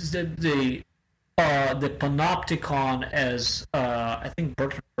it's the panopticon, as I think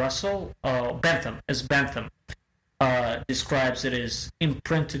Bertrand Russell, Bentham describes it, as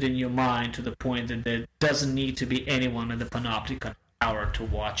imprinted in your mind to the point that there doesn't need to be anyone in the panopticon hour to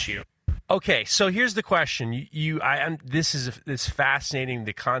watch you. Okay, so here's the question. This is fascinating,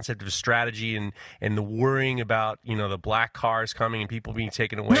 the concept of strategy and the worrying about, the black cars coming and people being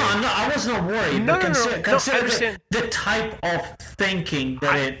taken away. No, I was not worried. No, consider the type of thinking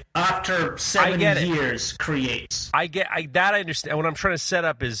that it, after 7 years, creates. I understand. What I'm trying to set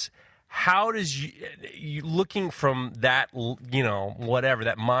up is, how does you looking from that, whatever,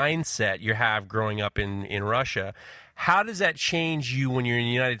 that mindset you have growing up in Russia, how does that change you when you're in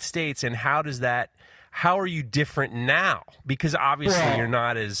the United States, and how are you different now? Because obviously you're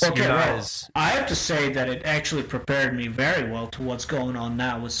not as... I have to say that it actually prepared me very well to what's going on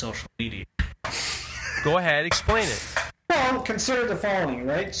now with social media. Go ahead, explain it. Well, consider the following,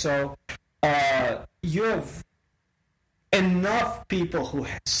 right? So, you have enough people who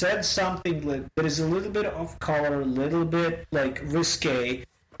have said something that is a little bit off color, a little bit risque,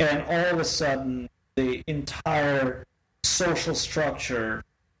 and all of a sudden the entire social structure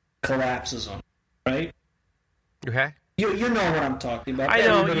collapses on, right? Okay. You know what I'm talking about. I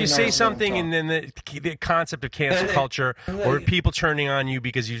know. Everybody you say something, and then the concept of cancel culture, or people turning on you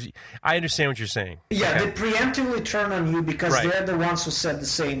because I understand what you're saying. Yeah, okay. They preemptively turn on you because they're the ones who said the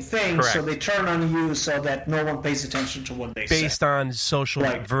same thing. Correct. So they turn on you so that no one pays attention to what they say. Based on social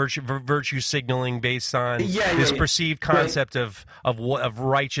virtue signaling, based on this perceived concept of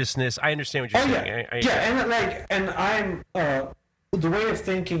righteousness. I understand what you're saying. And I'm the way of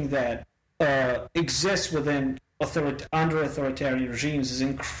thinking that exists within under authoritarian regimes is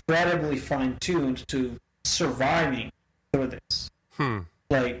incredibly fine-tuned to surviving through this. Matt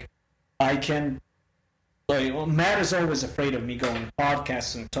is always afraid of me going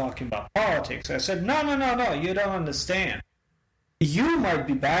podcasts and talking about politics. I said, no, you don't understand. you might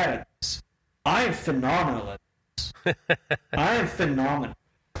be bad at this. I am phenomenal at this. I am phenomenal.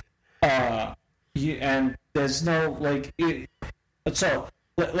 And there's no, like... So,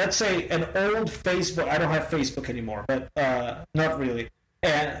 let's say an old Facebook... I don't have Facebook anymore, but not really.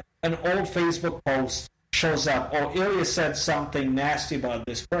 And an old Facebook post shows up, oh, Ilya said something nasty about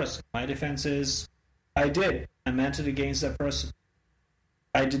this person. My defense is, I did. I meant it against that person.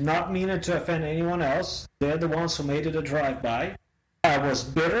 I did not mean it to offend anyone else. They're the ones who made it a drive-by. I was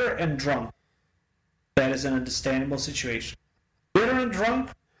bitter and drunk. That is an understandable situation. Bitter and drunk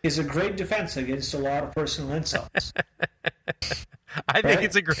is a great defense against a lot of personal insults. I think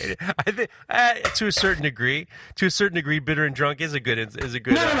it's a great. I think to a certain degree, bitter and drunk is a good.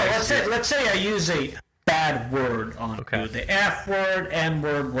 No. Let's say I use a bad word on you, the F word, N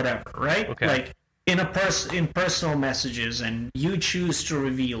word, whatever, right? Okay. Like in personal messages, and you choose to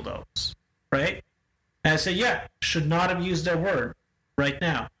reveal those, right? And I say, yeah, should not have used that word right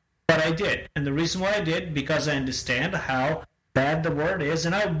now, but I did, and the reason why I did, because I understand how bad the word is,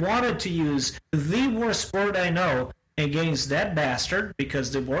 and I wanted to use the worst word I know against that bastard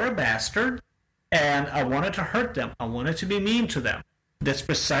because they were a bastard, and I wanted to hurt them. I wanted to be mean to them. That's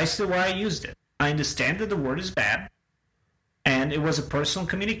precisely why I used it. I understand that the word is bad, and it was a personal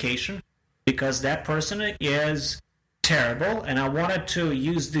communication because that person is terrible, and I wanted to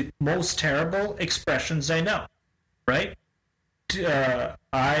use the most terrible expressions I know, right? The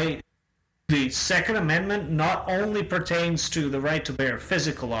Second Amendment not only pertains to the right to bear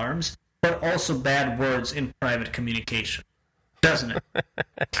physical arms, but also bad words in private communication, doesn't it?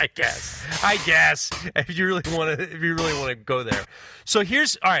 I guess if you really want to go there. So all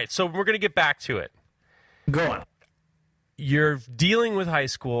right. So we're going to get back to it. Go on. You're dealing with high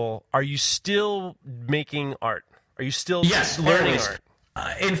school. Are you still making art? Are you still learning art?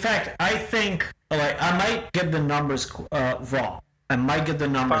 In fact, I think I might get the numbers wrong. I might get the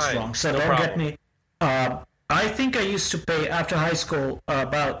numbers wrong. So don't get me. I think I used to pay after high school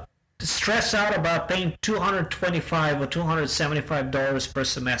stress out about paying $225 or $275 per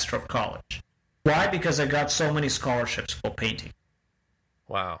semester of college. Why? Because I got so many scholarships for painting.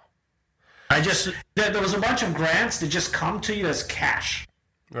 Wow. There was a bunch of grants that just come to you as cash.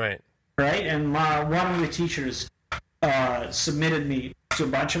 Right. Right? And one of the teachers submitted me to a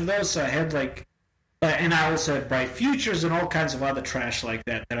bunch of those, so I had and I also had Bright Futures and all kinds of other trash like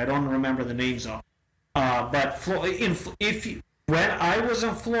that I don't remember the names of. But when I was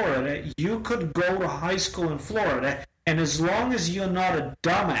in Florida, you could go to high school in Florida, and as long as you're not a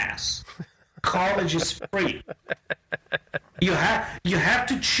dumbass, college is free. You have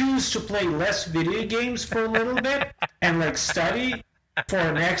to choose to play less video games for a little bit and study for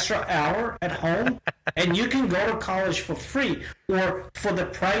an extra hour at home, and you can go to college for free or for the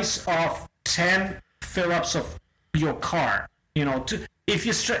price of 10 fill-ups of your car.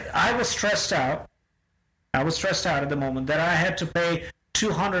 I was stressed out. I was stressed out at the moment that I had to pay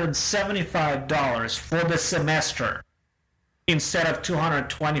 $275 for the semester instead of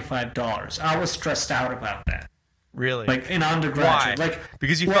 $225. I was stressed out about that. Really? In undergraduate. Why?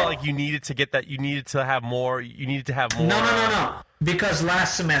 Because you felt like you needed to get that. You needed to have more. You needed to have more. No. Because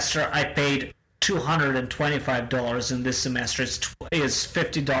last semester I paid $225, and this semester is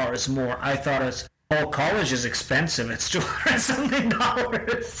 $50 more. I thought college is expensive. It's $200-something.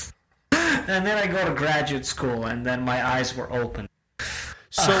 And then I go to graduate school, and then my eyes were open.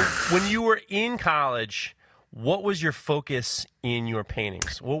 So when you were in college, what was your focus in your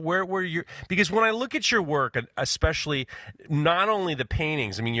paintings? Well, where were your... Because when I look at your work, especially not only the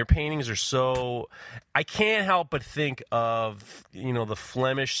paintings, I mean, your paintings are so... I can't help but think of, the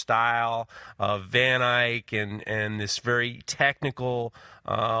Flemish style of Van Eyck and this very technical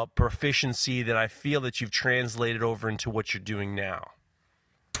proficiency that I feel that you've translated over into what you're doing now.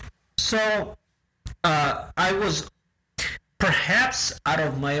 So, I was perhaps out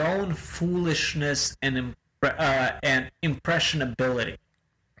of my own foolishness and impressionability.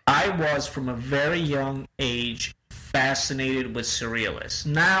 I was from a very young age fascinated with surrealists.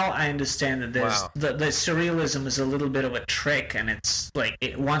 Now I understand that the surrealism is a little bit of a trick, and it's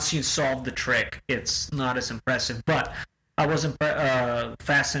once you solve the trick, it's not as impressive. But I was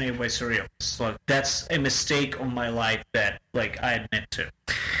fascinated by surrealists. That's a mistake on my life that I admit to.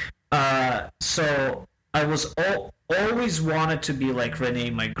 So I was always wanted to be like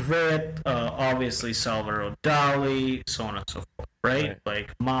Rene Magritte, obviously Salvador Dali, so on and so forth, right?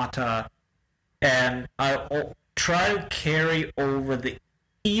 Like Mata. And I try to carry over the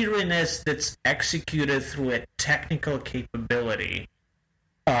eeriness that's executed through a technical capability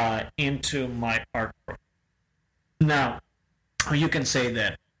into my artwork. Now, you can say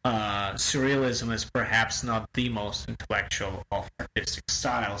that surrealism is perhaps not the most intellectual of artistic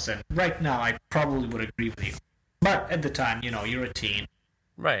styles, and right now I probably would agree with you. But at the time, you're a teen.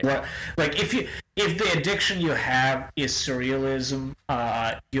 Right. Well, like if the addiction you have is surrealism,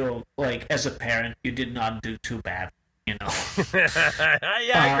 you're like, as a parent, you did not do too bad. Yeah,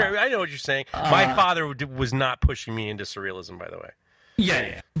 I agree. I know what you're saying. My father was not pushing me into surrealism, by the way.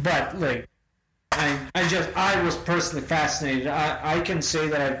 Yeah. But like, I was personally fascinated. I can say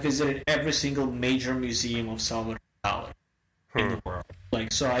that I visited every single major museum of Salvador Dali in the world.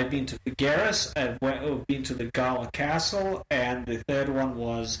 Like, so I've been to Figueres, I've been to the Gala Castle, and the third one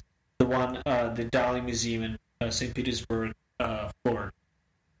was the Dali Museum in St. Petersburg, Florida.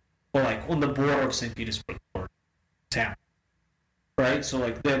 Or like on the border of St. Petersburg, Florida town. Right? So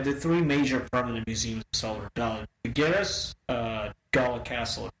like the three major permanent museums of Salvador Dali: Figueres, Gala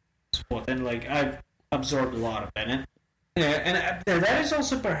Castle, and like I've absorbed a lot of that. And that is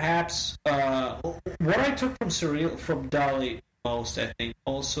also perhaps what I took from Dali most, I think,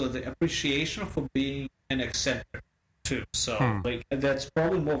 also the appreciation for being an eccentric too. So like that's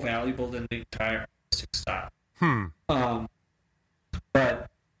probably more valuable than the entire artistic style. But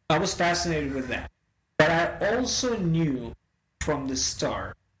I was fascinated with that. But I also knew from the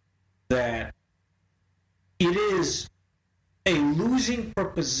start that it is a losing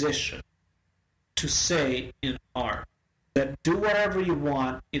proposition to say in art that do whatever you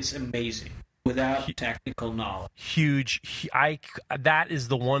want, it's amazing, without technical knowledge. Huge. That is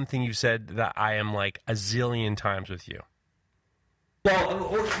the one thing you said that I am like a zillion times with you. Well,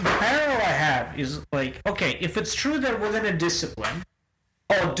 the parallel I have is like, okay, if it's true that within a discipline,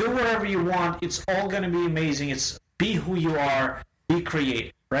 do whatever you want, it's all going to be amazing, it's be who you are, be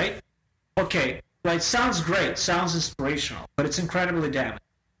creative, right? Okay, right, sounds great, sounds inspirational, but it's incredibly damaging.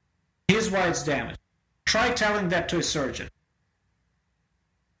 Here's why it's damaging. Try telling that to a surgeon.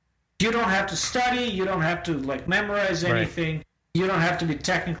 You don't have to study, you don't have to like memorize anything, right. You don't have to be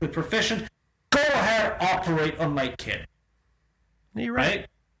technically proficient. Go ahead, operate on my kid. You're right.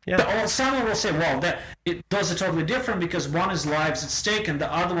 Yeah. Someone will say, well, those are totally different because one is lives at stake and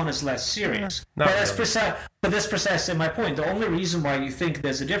the other one is less serious. Yeah, but that's precisely my point. The only reason why you think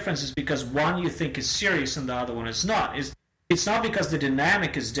there's a difference is because one you think is serious and the other one is not. It's not because the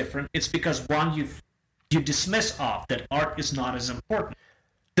dynamic is different. It's because one you dismiss off that art is not as important.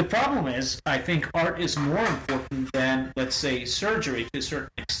 The problem is, I think art is more important than, let's say, surgery to a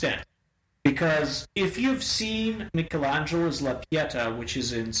certain extent. Because if you've seen Michelangelo's La Pietà, which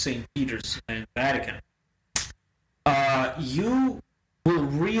is in St. Peter's in Vatican, you will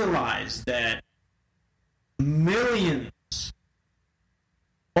realize that millions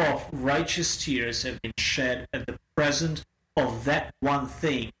of righteous tears have been shed at the present of that one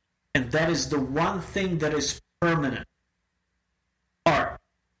thing. And that is the one thing that is permanent. Art.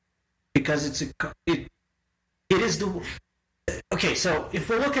 Because it is the... Okay, so if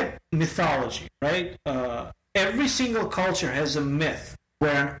we look at mythology, right? Every single culture has a myth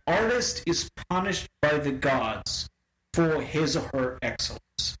where an artist is punished by the gods for his or her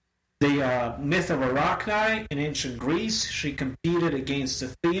excellence. The myth of Arachne in ancient Greece, she competed against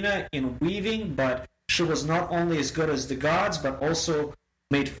Athena in weaving, but she was not only as good as the gods, but also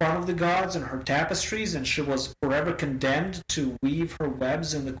made fun of the gods and her tapestries, and she was forever condemned to weave her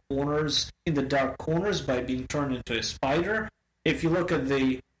webs in the dark corners by being turned into a spider. If you look at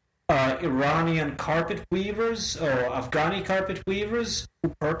the Iranian carpet weavers or Afghani carpet weavers who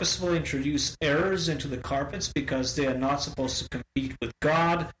purposefully introduce errors into the carpets because they are not supposed to compete with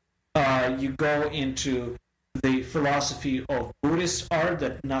God, you go into the philosophy of Buddhist art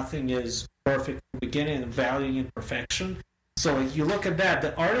that nothing is perfect from the beginning and valuing imperfection. So if you look at that,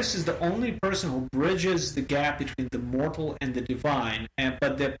 the artist is the only person who bridges the gap between the mortal and the divine,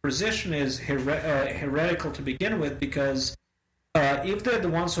 but their position is heretical to begin with because if they're the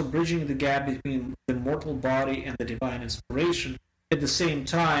ones who are bridging the gap between the mortal body and the divine inspiration, at the same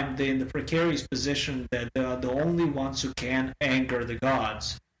time, they're in the precarious position that they're the only ones who can anger the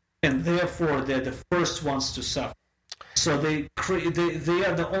gods, and therefore they're the first ones to suffer. So they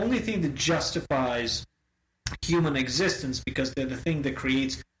are the only thing that justifies human existence because they're the thing that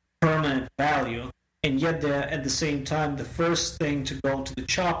creates permanent value, and yet they're at the same time the first thing to go to the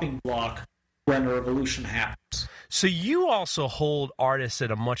chopping block when a revolution happens. So you also hold artists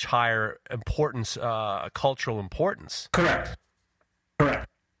at a much higher importance, cultural importance. Correct.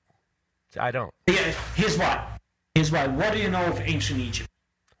 I don't. Yeah, here's why. What do you know of ancient Egypt?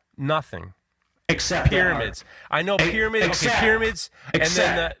 Nothing. Except pyramids. I know pyramids. Pyramids.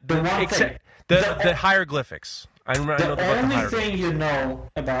 Except and then the hieroglyphics. I know about the only hieroglyphs. thing you know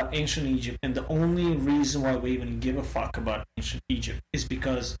about ancient Egypt, and the only reason why we even give a fuck about ancient Egypt, is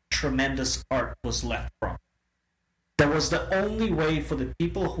because tremendous art was left from it. That was the only way for the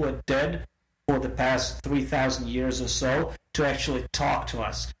people who are dead for the past 3,000 years or so to actually talk to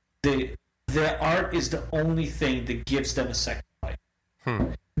us. Their art is the only thing that gives them a second life.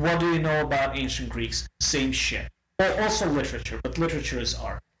 What do you know about ancient Greeks? Same shit. Well, also literature, but literature is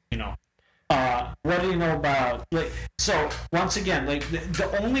art, you know. What do you know about, like, so once again, like, the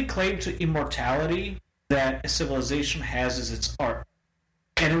only claim to immortality that a civilization has is its art,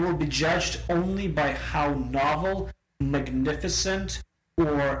 and it will be judged only by how novel, magnificent,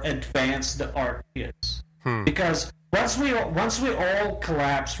 or advanced the art is. Because once we all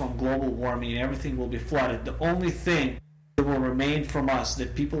collapse from global warming and everything will be flooded, the only thing that will remain from us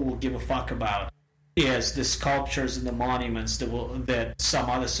that people will give a fuck about is the sculptures and the monuments that some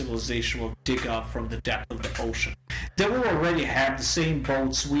other civilization will dig up from the depth of the ocean. They will already have the same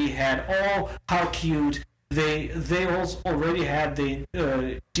boats we had. Oh, how cute! They also already had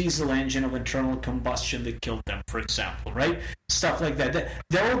the diesel engine of internal combustion that killed them, for example, right? Stuff like that.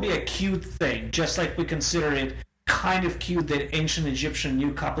 That will be a cute thing, just like we consider it kind of cute that ancient Egyptian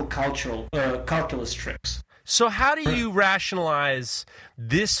knew couple calculus tricks. So how do you rationalize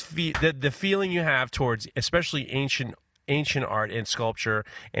this the feeling you have towards especially ancient art and sculpture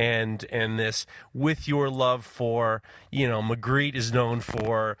and this with your love for, you know, Magritte is known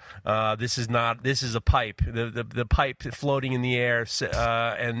for this is a pipe, the pipe floating in the air,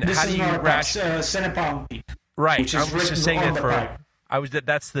 and this how do you rationalize Cenepal pipe, right? I was just saying that for pipe. I was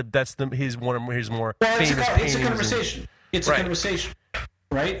that's his more well, famous it's a conversation. It's a conversation.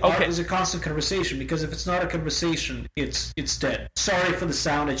 Right? Okay. Art is a constant conversation, because if it's not a conversation, it's dead. Sorry for the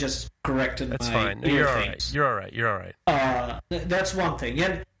sound, I just corrected That's my fine. ear You're all things. right. You're all right. That's one thing.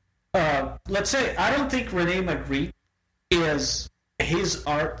 And let's say I don't think Rene Magritte his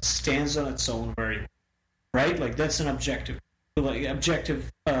art stands on its own very well. Right? Like, that's an objective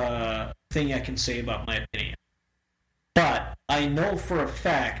thing I can say about my opinion. But I know for a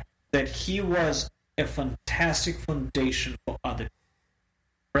fact that he was a fantastic foundation for other people.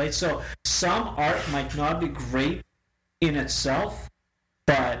 Right, so some art might not be great in itself,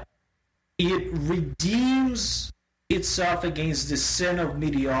 but it redeems itself against the sin of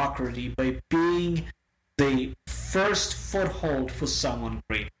mediocrity by being the first foothold for someone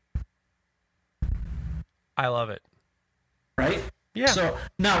great. I love it. Right? Yeah. So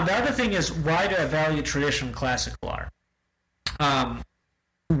now the other thing is, why do I value traditional classical art?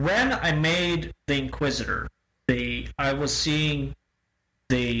 When I made The Inquisitor, I was seeing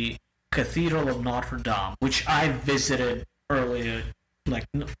the Cathedral of Notre Dame, which I visited earlier, like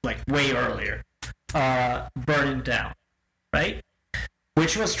way earlier, burning down, right?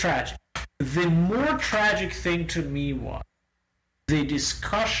 Which was tragic. The more tragic thing to me was the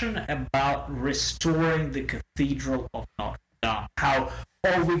discussion about restoring the Cathedral of Notre Dame. How,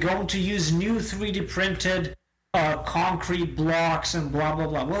 we're going to use new 3D printed concrete blocks and blah, blah,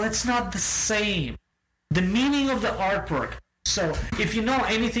 blah. Well, it's not the same. The meaning of the artwork. So, if you know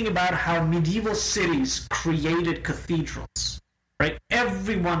anything about how medieval cities created cathedrals, right?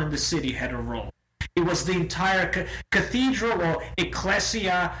 Everyone in the city had a role. It was the entire cathedral, or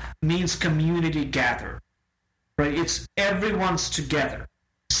ecclesia means community gathered, right? It's everyone's together.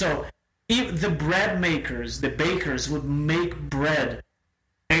 So, if the bread makers, the bakers, would make bread,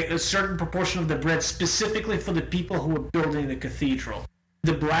 a certain proportion of the bread specifically for the people who were building the cathedral.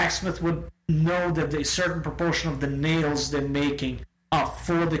 The blacksmith would know that a certain proportion of the nails they're making are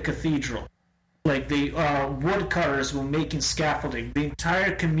for the cathedral. Like the woodcutters were making scaffolding. The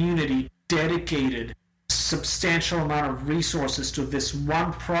entire community dedicated substantial amount of resources to this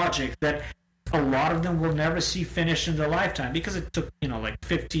one project that a lot of them will never see finished in their lifetime, because it took, like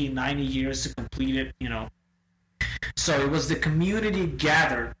 50, 90 years to complete it, So it was the community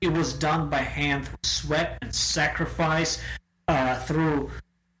gathered. It was done by hand, through sweat and sacrifice, through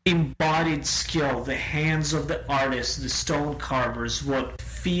embodied skill. The hands of the artists, the stone carvers, would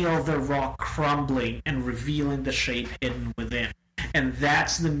feel the rock crumbling and revealing the shape hidden within. And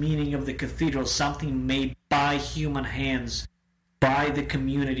that's the meaning of the cathedral, something made by human hands, by the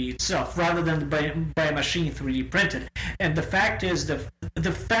community itself, rather than by a machine 3D printed. And the fact is, the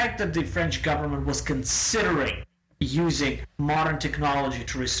fact that the French government was considering using modern technology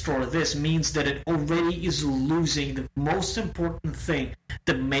to restore this means that it already is losing the most important thing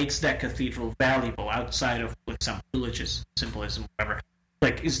that makes that cathedral valuable, outside of some religious symbolism, whatever.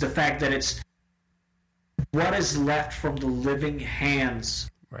 Is the fact that it's what is left from the living hands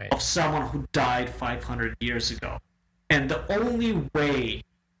of someone who died 500 years ago. And the only way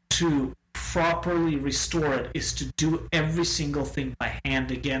to properly restore it is to do every single thing by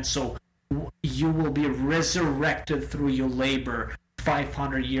hand again. So you will be resurrected through your labor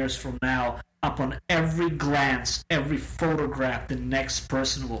 500 years from now upon every glance, every photograph the next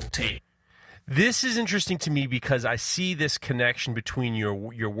person will take. This is interesting to me because I see this connection between your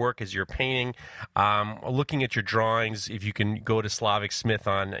work as you're painting. Looking at your drawings, if you can go to Slavic Smith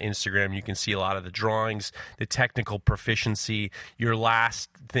on Instagram, you can see a lot of the drawings, the technical proficiency. Your last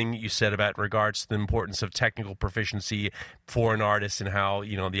thing you said about regards to the importance of technical proficiency for an artist and how,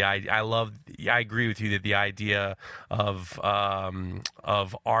 you know, I agree with you that the idea of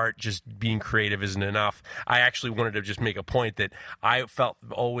art just being creative isn't enough. I actually wanted to just make a point that I felt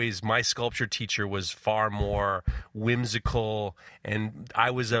always my sculpture teacher was far more whimsical, and I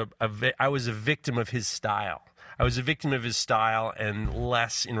was a victim of his style. I was a victim of his style and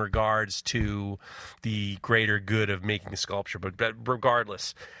less in regards to the greater good of making a sculpture. But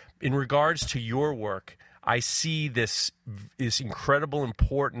regardless, in regards to your work, I see this incredible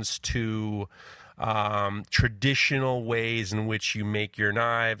importance to traditional ways in which you make your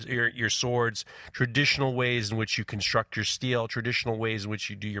knives, your swords, traditional ways in which you construct your steel, traditional ways in which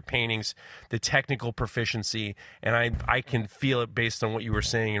you do your paintings, the technical proficiency. And I can feel it based on what you were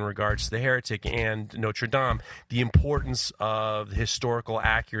saying in regards to The Heretic and Notre Dame, the importance of the historical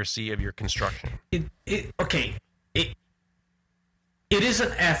accuracy of your construction. It is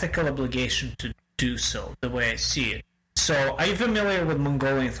an ethical obligation to do so, the way I see it. So, are you familiar with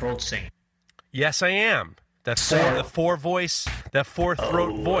Mongolian throat singing? Yes, I am. That four throat voice.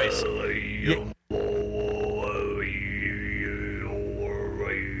 Were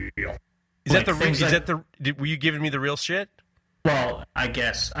you giving me the real shit? Well, I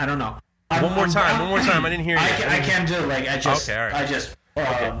guess. I don't know. One more time. I didn't hear you. I can't do it. Like, I just. Okay, all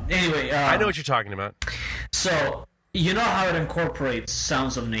right. Anyway. I know what you're talking about. So, you know how it incorporates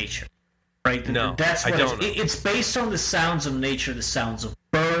sounds of nature, right? No, that's what I don't know. It's based on the sounds of nature, the sounds of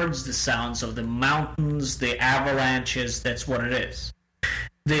birds, the sounds of the mountains, the avalanches. That's what it is.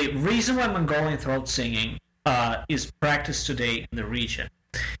 The reason why Mongolian throat singing is practiced today in the region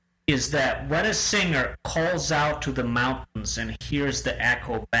is that when a singer calls out to the mountains and hears the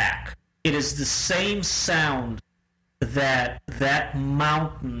echo back, it is the same sound that that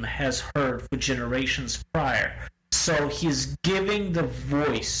mountain has heard for generations prior. So he's giving the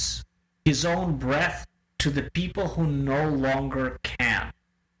voice, his own breath, to the people who no longer can.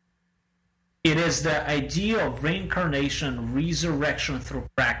 It is the idea of reincarnation and resurrection through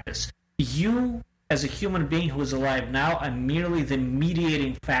practice. You, as a human being who is alive now, are merely the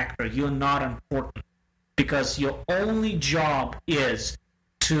mediating factor. You're not important because your only job is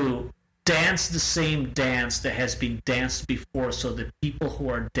to dance the same dance that has been danced before so that people who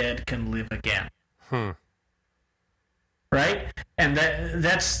are dead can live again. Right? And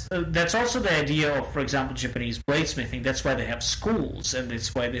that's also the idea of, for example, Japanese bladesmithing. That's why they have schools, and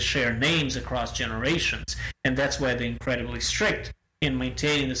that's why they share names across generations, and that's why they're incredibly strict in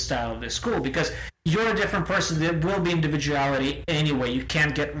maintaining the style of their school, because you're a different person. There will be individuality anyway. You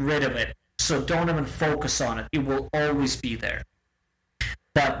can't get rid of it, so don't even focus on it. It will always be there.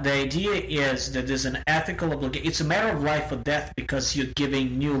 But the idea is that there's an ethical obligation. It's a matter of life or death because you're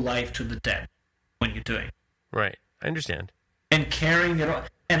giving new life to the dead when you're doing it. Right. I understand. And carrying it on,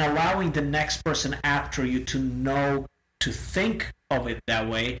 and allowing the next person after you to know, to think of it that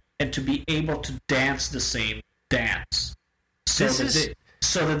way, and to be able to dance the same dance.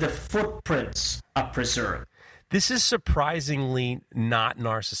 So that the footprints are preserved. This is surprisingly not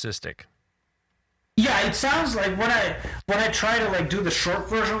narcissistic. Yeah, it sounds like when I try to like do the short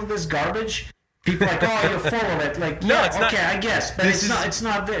version of this garbage, people are like, "Oh, you're full of it." Like, no, yeah, it's okay, not, I guess, but it's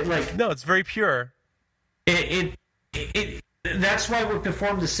not like. No, it's very pure. That's why we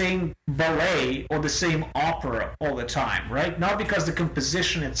perform the same ballet or the same opera all the time, right? Not because the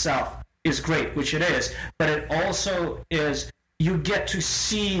composition itself is great, which it is, but it also is. You get to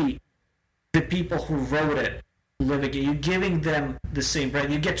see the people who wrote it live again. You're giving them the same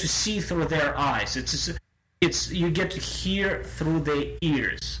breath. You get to see through their eyes. It's you get to hear through their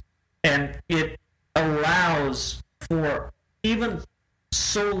ears, and it allows for even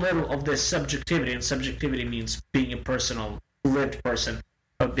so little of this subjectivity, and subjectivity means being a personal, lived person,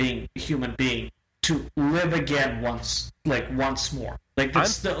 of being a human being, to live again once more. Like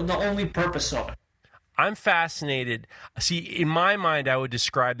that's the only purpose of it. I'm fascinated. See, in my mind, I would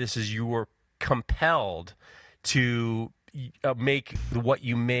describe this as you were compelled to make what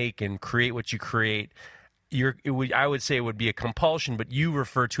you make and create what you create. I would say it would be a compulsion, but you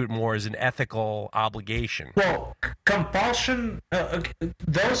refer to it more as an ethical obligation. Well, compulsion,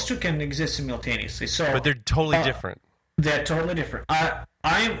 those two can exist simultaneously. So, but they're totally different. They're totally different.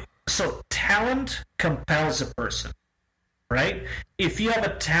 So talent compels a person, right? If you have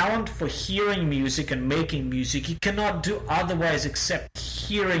a talent for hearing music and making music, you cannot do otherwise except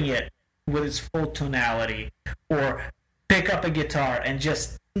hearing it with its full tonality, or pick up a guitar and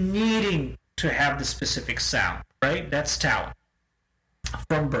just needing to have the specific sound, right? That's talent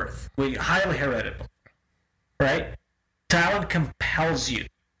from birth. We highly heritable, right? Talent compels you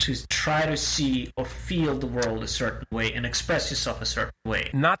to try to see or feel the world a certain way and express yourself a certain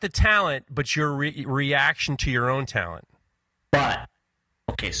way. Not the talent, but your reaction to your own talent. But,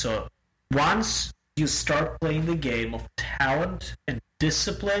 okay, so once you start playing the game of talent and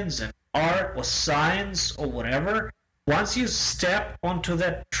disciplines and art or science or whatever, once you step onto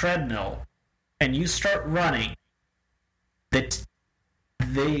that treadmill and you start running, that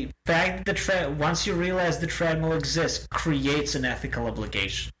the fact that once you realize the treadmill exists creates an ethical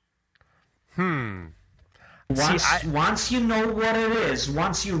obligation. Once you know what it is,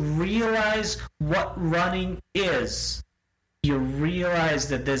 once you realize what running is, you realize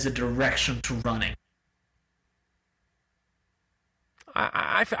that there's a direction to running.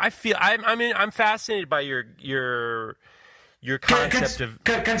 I feel I'm fascinated by your concept of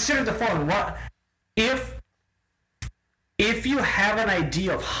consider the following. What if you have an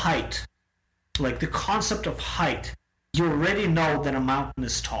idea of height, like the concept of height, you already know that a mountain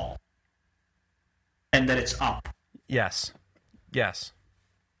is tall and that it's up. Yes.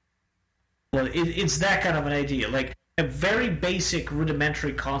 Well, it's that kind of an idea. Like a very basic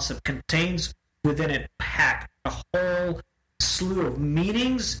rudimentary concept contains within it packed a whole slew of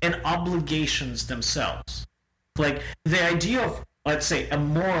meanings and obligations themselves. Like the idea of, let's say, a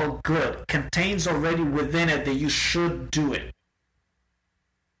moral good contains already within it that you should do it.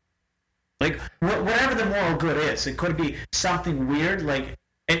 Like whatever the moral good is, it could be something weird, like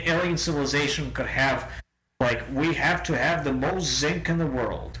an alien civilization could have, like, we have to have the most zinc in the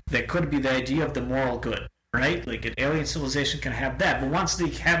world. That could be the idea of the moral good, right? Like an alien civilization can have that, but once they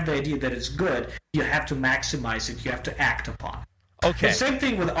have the idea that it's good, you have to maximize it, you have to act upon it. Okay. The same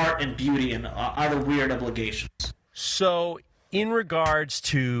thing with art and beauty and other weird obligations. So, in regards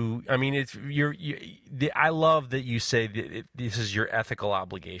to, I mean, I love that you say that this is your ethical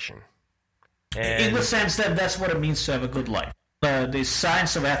obligation. And in the sense that that's what it means to have a good life. The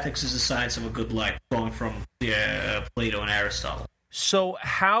science of ethics is the science of a good life, going from Plato and Aristotle. So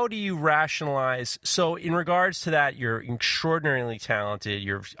how do you rationalize? So in regards to that, you're extraordinarily talented.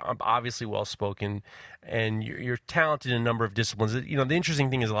 You're obviously well-spoken, and you're talented in a number of disciplines. You know, the interesting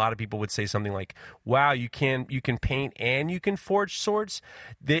thing is a lot of people would say something like, "Wow, you can paint and you can forge swords."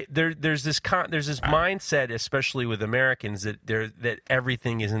 There's this mindset, especially with Americans, that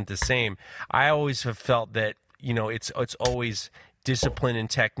everything isn't the same. I always have felt that, you know, it's always discipline and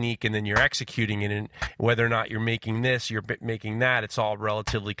technique, and then you're executing it, and whether or not you're making this, you're making that, it's all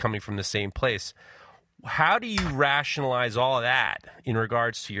relatively coming from the same place. How do you rationalize all of that in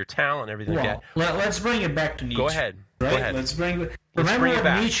regards to your talent and everything like that? Let's bring it back to Nietzsche. Go ahead. Right? Go ahead. Remember what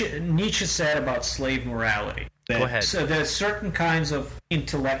Nietzsche said about slave morality. Go ahead. So there's certain kinds of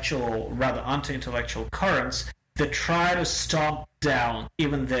anti-intellectual currents that try to stomp down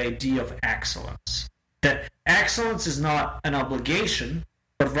even the idea of excellence. That excellence is not an obligation,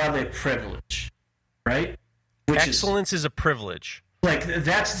 but rather a privilege, right? Excellence is a privilege. Like,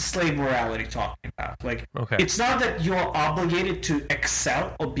 that's the slave morality talking about. Like, okay. It's not that you're obligated to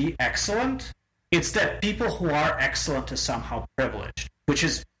excel or be excellent. It's that people who are excellent are somehow privileged, which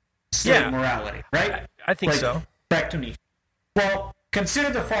is slave morality, right? I think so. Back to Nietzsche. Well, consider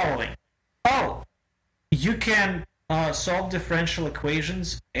the following. Oh, you can solve differential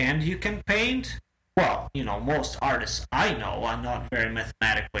equations and you can paint? Well, you know, most artists I know are not very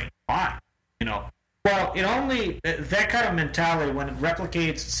mathematically inclined, you know. Well, it only, that kind of mentality, when it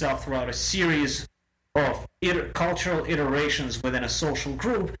replicates itself throughout a series of cultural iterations within a social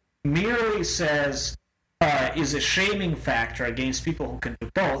group, merely says, is a shaming factor against people who can do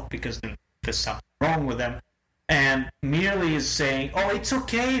both, because then there's something wrong with them, and merely is saying, oh, it's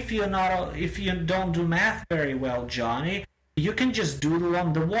okay if you don't do math very well, Johnny. You can just doodle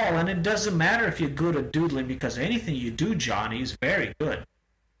on the wall, and it doesn't matter if you're good at doodling, because anything you do, Johnny, is very good.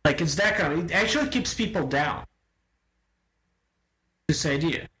 Like, it's that kind of... It actually keeps people down. This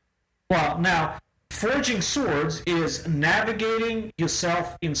idea. Well, now, forging swords is navigating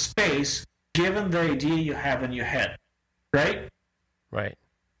yourself in space given the idea you have in your head. Right? Right.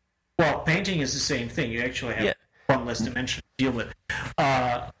 Well, painting is the same thing. You actually have one less dimension to deal with.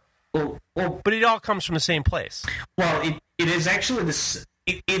 But it all comes from the same place. Well, it is actually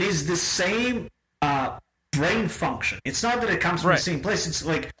it is the same brain function. It's not that it comes from Right. the same place. It's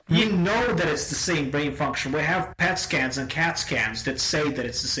like we know that it's the same brain function. We have PET scans and CAT scans that say that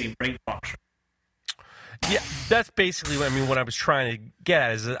it's the same brain function. Yeah, that's basically what I was trying to get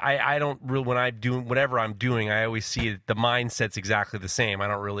at is that I don't really, when I'm doing whatever I'm doing, I always see it, the mindset's exactly the same. I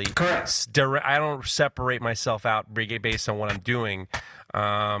don't really I don't separate myself out based on what I'm doing.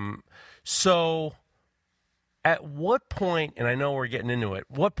 So at what point, and I know we're getting into it,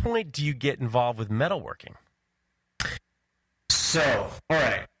 what point do you get involved with metalworking? So, all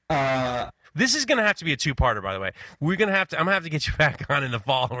right. This is going to have to be a two-parter, by the way. I'm going to have to get you back on in the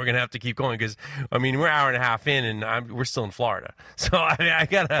fall, and we're going to have to keep going because, we're an hour and a half in, and we're still in Florida. So, I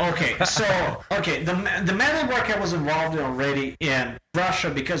got to... Okay, the metal work I was involved in already in Russia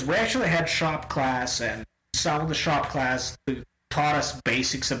because we actually had shop class, and some of the shop class taught us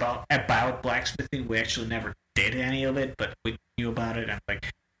basics about blacksmithing. We actually never did any of it, but we knew about it, and like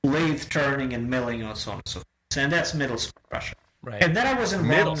lathe turning and milling and so on and so forth. And that's middle school Russia. Right. And then I was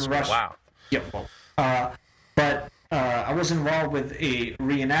involved in Russia. Wow. Yeah, well, but I was involved with a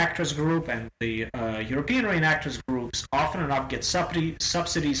reenactors group, and the European reenactors groups often enough get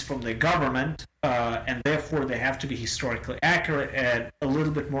subsidies from the government, and therefore they have to be historically accurate and a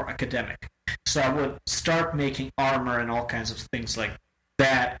little bit more academic. So I would start making armor and all kinds of things like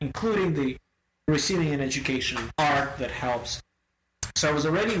that, including the receiving an education in art that helps. So I was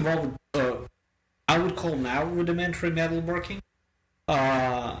already involved with, I would call now rudimentary metalworking.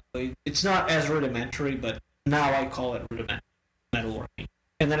 It's not as rudimentary, but now I call it rudimentary metalworking.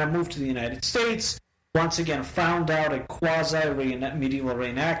 And then I moved to the United States. Once again, found out a quasi-medieval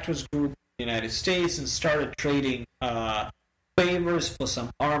reenactors group in the United States and started trading favors for some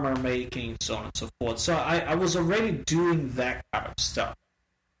armor making, so on and so forth. So I was already doing that kind of stuff.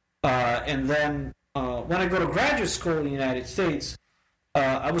 And then when I go to graduate school in the United States,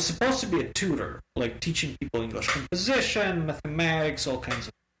 I was supposed to be a tutor, like teaching people English composition, mathematics, all kinds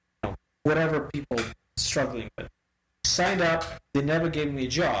of, whatever people struggling with. Signed up, they never gave me a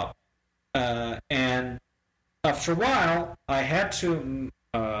job. And after a while, I had to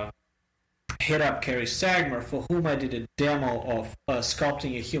hit up Carrie Stagmer, for whom I did a demo of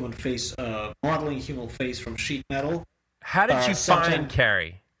sculpting a human face, modeling a human face from sheet metal. How did you find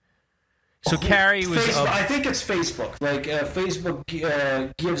Carrie? So Carrie was... I think it's Facebook. Like, Facebook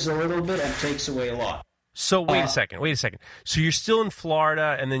gives a little bit and takes away a lot. So wait a second. So you're still in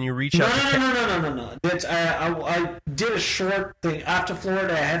Florida, and then you reach out to... No. That's, I did a short thing. After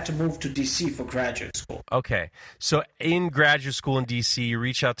Florida, I had to move to D.C. for graduate school. Okay. So in graduate school in D.C., you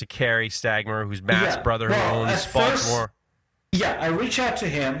reach out to Carrie Stagmer, who's Matt's brother who owns Baltimore. I reach out to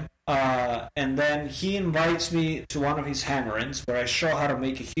him, and then he invites me to one of his hammer-ins where I show how to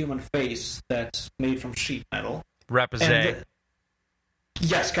make a human face that's made from sheet metal. Repoussé.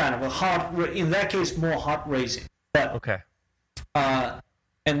 Yes, kind of. In that case, more hot raising. But, okay.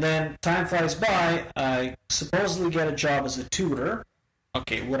 And then time flies by. I supposedly get a job as a tutor.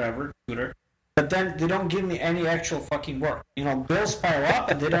 Okay, whatever, tutor. But then they don't give me any actual fucking work. Bills pile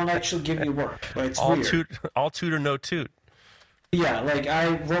up and they don't actually give you work. But it's weird. All tutor, no toot. Yeah, like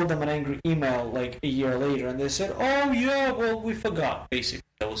I wrote them an angry email like a year later, and they said, "Oh yeah, well we forgot." Basically,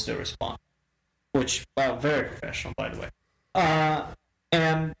 that was their response, which very professional, by the way.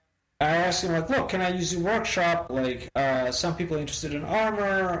 And I asked him like, "Look, can I use your workshop? Like, some people are interested in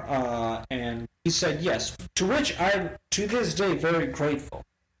armor," and he said yes. To which I'm to this day very grateful.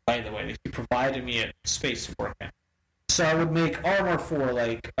 By the way, that he provided me a space to work in. So I would make armor for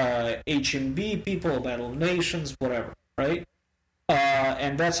like HMB people, Battle of Nations, whatever, right?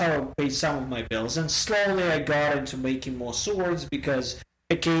 And that's how I paid some of my bills. And slowly I got into making more swords because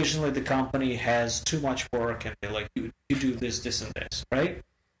occasionally the company has too much work and they're like, you do this, and this, right?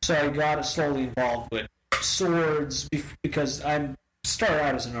 So I got slowly involved with swords because I started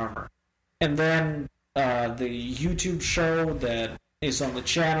out as an armor. And then the YouTube show that is on the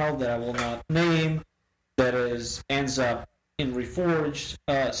channel that I will not name, that ends up in Reforged,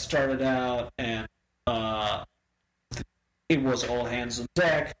 started out, and it was all hands on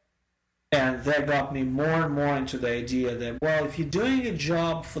deck, and that got me more and more into the idea that, well, if you're doing a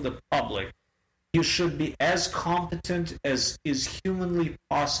job for the public, you should be as competent as is humanly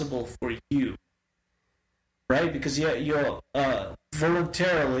possible for you, right? Because you're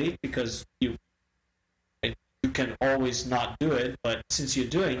voluntarily, because you can always not do it, but since you're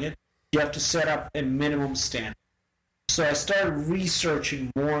doing it, you have to set up a minimum standard. So I started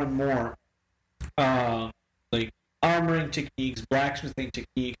researching more and more, like armoring techniques, blacksmithing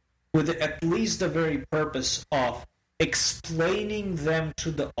techniques, with at least the very purpose of explaining them to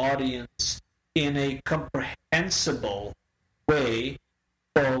the audience in a comprehensible way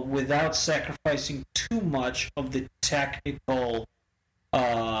without sacrificing too much of the technical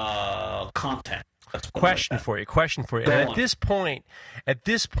content. Question for you. And at this point,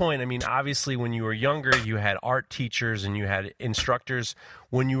 I mean, obviously, when you were younger, you had art teachers and you had instructors.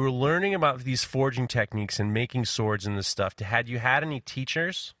 When you were learning about these forging techniques and making swords and this stuff, had you had any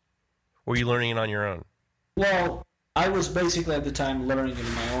teachers? Or were you learning it on your own? Well, I was basically at the time learning it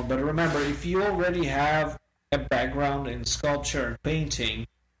on my own. But remember, if you already have a background in sculpture and painting,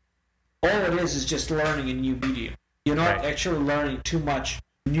 all it is just learning a new medium. You're not actually learning too much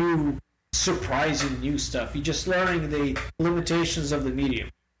new, surprising new stuff. You're just learning the limitations of the medium.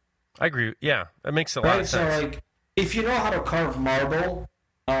 I agree. Yeah, that makes a lot of sense. So, like, if you know how to carve marble,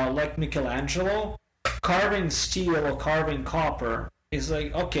 like Michelangelo, carving steel or carving copper is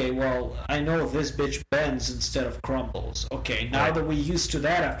like, okay, well, I know this bitch bends instead of crumbles. Okay, now that we're used to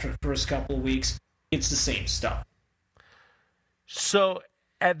that after the first couple of weeks, it's the same stuff. So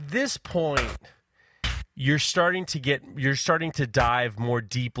at this point, you're starting to dive more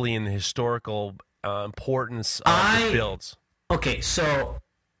deeply in the historical importance of the builds. Okay, so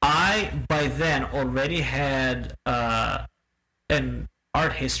I by then already had an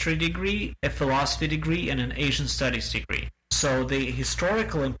art history degree, a philosophy degree, and an Asian studies degree. So the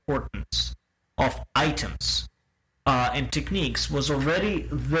historical importance of items and techniques was already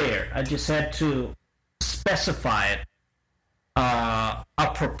there. I just had to specify it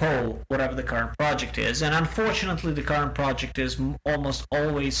apropos whatever the current project is. And unfortunately, the current project is almost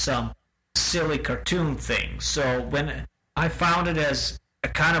always some silly cartoon thing. So when I found it as a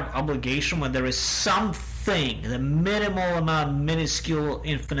kind of obligation when there is something, the minimal amount, minuscule,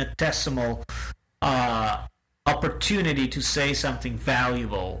 infinitesimal opportunity to say something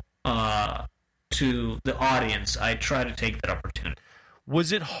valuable to the audience, I try to take that opportunity.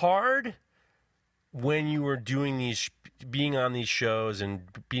 Was it hard when you were doing these, being on these shows and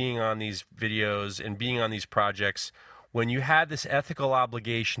being on these videos and being on these projects, when you had this ethical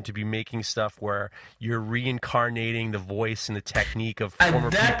obligation to be making stuff where you're reincarnating the voice and the technique of former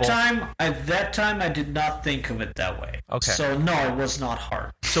people? At that time, I did not think of it that way. Okay. So no, it was not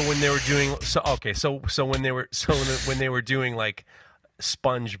hard. So when they were doing, when they were doing like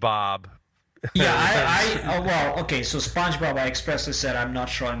SpongeBob. Yeah, so SpongeBob, I expressly said I'm not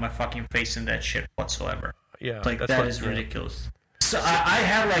showing my fucking face in that shit whatsoever. Yeah, like that is ridiculous. So I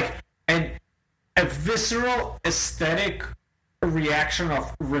have like a visceral aesthetic reaction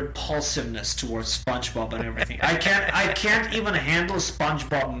of repulsiveness towards SpongeBob and everything. I can't even handle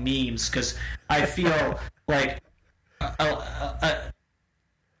SpongeBob memes because I feel like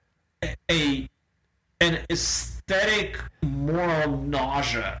an aesthetic moral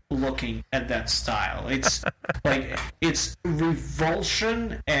nausea looking at that style. It's like it's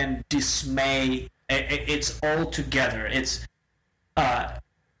revulsion and dismay. It's all together. It's have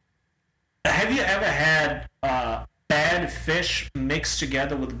you ever had bad fish mixed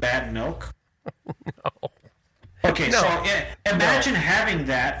together with bad milk? No. Okay, no. So imagine having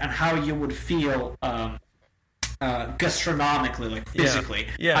that and how you would feel gastronomically, like physically.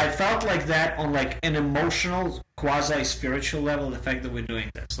 Yeah. I felt like that on like an emotional, quasi-spiritual level. The fact that we're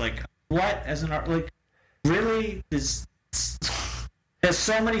doing this, like, what as an art, like, really, there's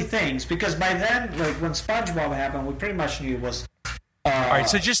so many things. Because by then, like when SpongeBob happened, we pretty much knew it was. All right,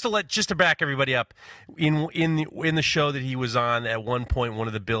 so just to back everybody up, in the show that he was on, at one point, one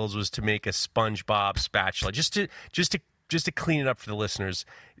of the builds was to make a SpongeBob spatula. Just to clean it up for the listeners,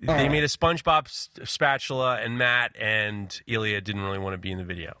 they made a SpongeBob spatula, and Matt and Ilya didn't really want to be in the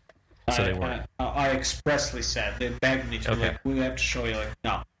video, so they weren't. I expressly said, they begged me to, like, we have to show you, like,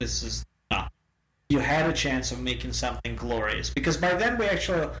 no, this is not. You had a chance of making something glorious, because by then we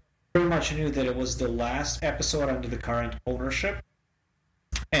actually pretty much knew that it was the last episode under the current ownership.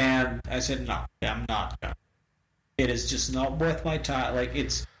 And I said, no, I'm not gonna. It is just not worth my time. Like,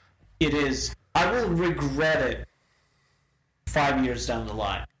 it is. I will regret it 5 years down the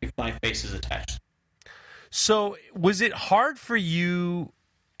line if my face is attached. So, was it hard for you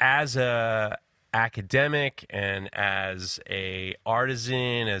as a academic and as a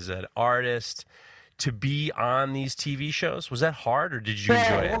artisan, as an artist, to be on these TV shows? Was that hard, or did you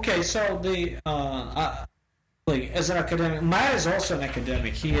enjoy it? Okay, so like, as an academic, Matt is also an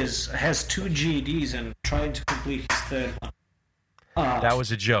academic. He has 2 GEDs and trying to complete his third one. That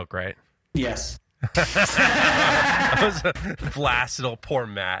was a joke, right? Yes. That was a blasted old poor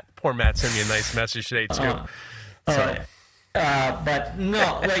Matt. Poor Matt sent me a nice message today too. But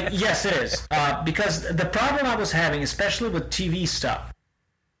no, like, yes, it is. Because the problem I was having, especially with TV stuff,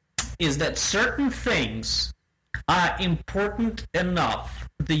 is that certain things are important enough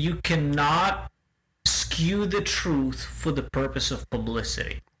that you cannot skew the truth for the purpose of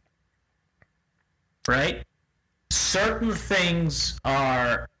publicity. Right? Certain things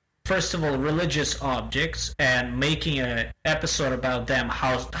are, first of all, religious objects, and making an episode about them,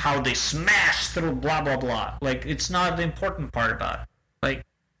 how they smash through blah, blah, blah. Like, it's not the important part about it.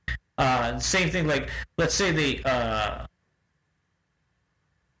 Like, same thing, like, let's say the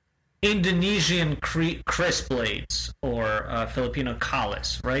Indonesian Chris blades or Filipino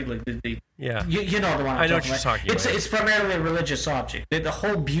kalis, right? Like yeah, you know the one I know what you're talking about. It's primarily a religious object. The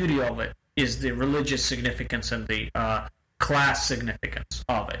whole beauty of it is the religious significance and the class significance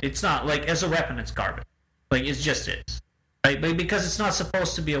of it. It's not like as a weapon, it's garbage. Like it just is, right? But because it's not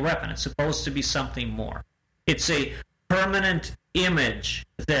supposed to be a weapon, it's supposed to be something more. It's a permanent image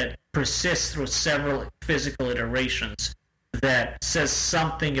that persists through several physical iterations, that says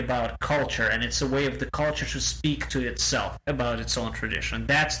something about culture, and it's a way of the culture to speak to itself about its own tradition.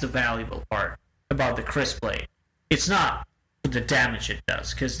 That's the valuable part about the Chris blade. It's not the damage it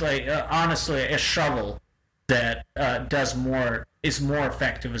does, because like honestly, a shovel that is more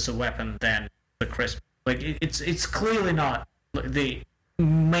effective as a weapon than the Chris. Like it's clearly not the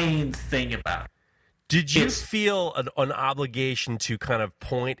main thing about it. Did you feel an obligation to kind of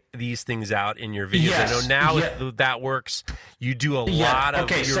point these things out in your videos? Yes, I know now that works. You do a lot of...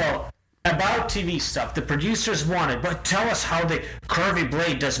 Okay, so about TV stuff, the producers wanted, but tell us how the curvy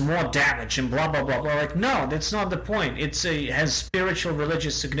blade does more damage and blah, blah, blah, blah. Like, no, that's not the point. It has spiritual,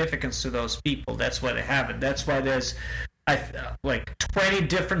 religious significance to those people. That's why they have it. That's why there's like 20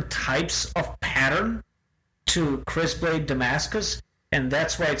 different types of pattern to Chris Blade Damascus. And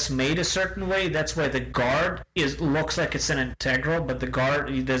that's why it's made a certain way. That's why the guard looks like it's an integral, but the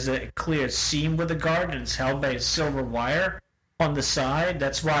guard, there's a clear seam with the guard, and it's held by a silver wire on the side.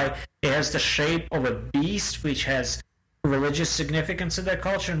 That's why it has the shape of a beast, which has religious significance in their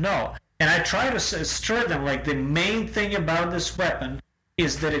culture. No. And I try to stir them, like, the main thing about this weapon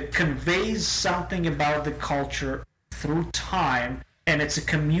is that it conveys something about the culture through time, and it's a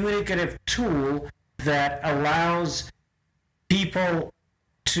communicative tool that allows people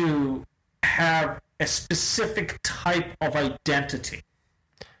to have a specific type of identity,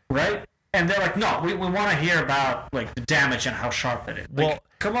 right? And they're like, no, we want to hear about like the damage and how sharp it is. Like, well,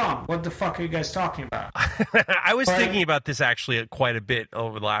 come on, what the fuck are you guys talking about? I was thinking about this actually quite a bit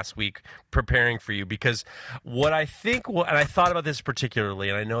over the last week preparing for you, because what I think, and I thought about this particularly,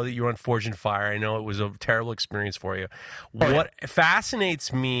 and I know that you were on Forge and Fire. I know it was a terrible experience for you. What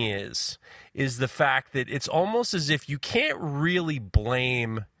fascinates me is the fact that it's almost as if you can't really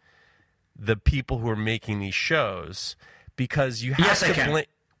blame the people who are making these shows, because you have to blame.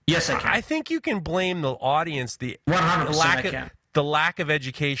 Yes, I can. I think you can blame the audience, the 100% lack of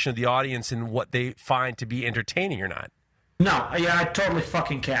education of the audience and what they find to be entertaining or not. No, yeah, I totally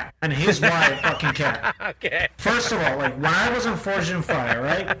fucking can. And here's why I fucking can. Okay. First of all, like, when I was on Forge and Fire,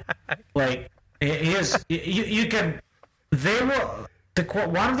 right? Like, you can... They were...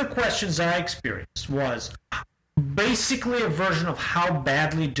 One of the questions I experienced was basically a version of how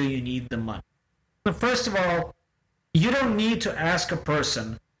badly do you need the money. First of all, you don't need to ask a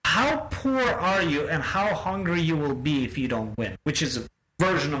person, how poor are you and how hungry you will be if you don't win, which is a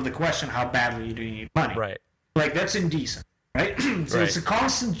version of the question, how badly do you need money. Right. Like, that's indecent, right? So right. It's a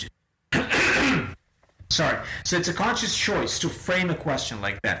constant... Sorry. So it's a conscious choice to frame a question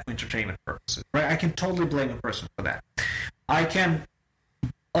like that for entertainment purposes, right? I can totally blame a person for that. I can...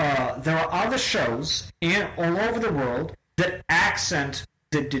 there are other shows all over the world that accent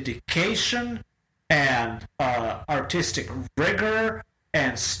the dedication and artistic rigor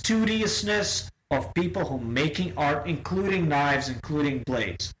and studiousness of people who are making art, including knives, including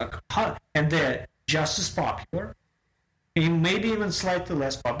blades. And they're just as popular, maybe even slightly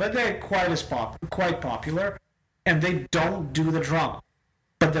less popular, but they're quite popular, and they don't do the drama.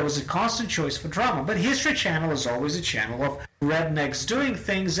 But there was a constant choice for drama. But History Channel is always a channel of rednecks doing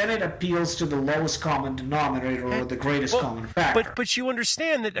things, and it appeals to the lowest common denominator or the greatest common factor. But you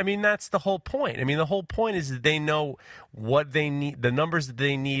understand that, I mean, that's the whole point. I mean, the whole point is that they know what they need, the numbers that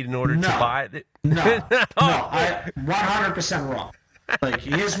they need in order to buy it. No, I 100% wrong. Like,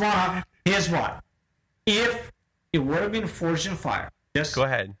 here's why. If it would have been Forged in Fire, just Go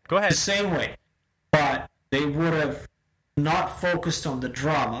ahead. the same way, but they would have not focused on the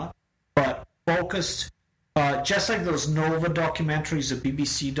drama, but focused, just like those Nova documentaries, the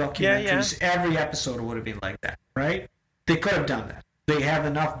BBC documentaries, every episode would have been like that, right? They could have done that. They have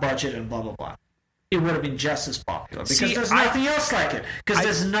enough budget and blah, blah, blah. it would have been just as popular because See, there's nothing else like it. Because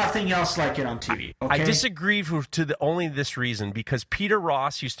there's nothing else like it on TV. Okay? I disagree only this reason, because Peter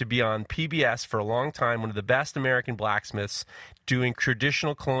Ross used to be on PBS for a long time, one of the best American blacksmiths doing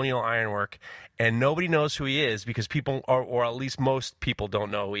traditional colonial ironwork, and nobody knows who he is because people, or at least most people,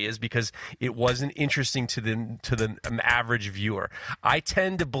 don't know who he is because it wasn't interesting to the average viewer. I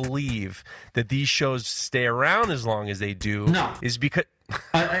tend to believe that these shows stay around as long as they do. No. Is because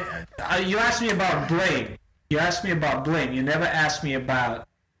you asked me about Blame. You asked me about Blame. You never asked me about.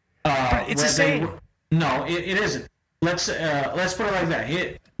 It's the same. No, it isn't. Let's put it like that.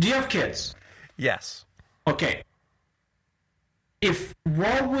 Do you have kids? Yes. Okay.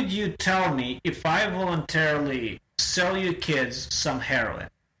 What would you tell me if I voluntarily sell your kids some heroin?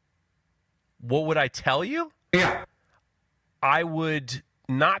 What would I tell you? Yeah. I would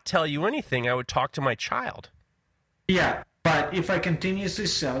not tell you anything. I would talk to my child. Yeah, but if I continuously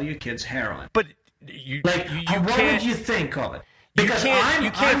sell your kids heroin, but what would you think of it? Because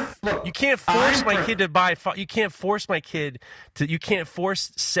you can't force my kid to buy. You can't force my kid to. You can't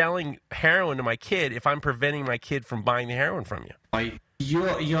force selling heroin to my kid if I'm preventing my kid from buying the heroin from you.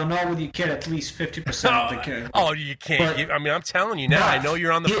 You're not with your kid at least 50% of the kid. Oh, you can't. But, I'm telling you now. I know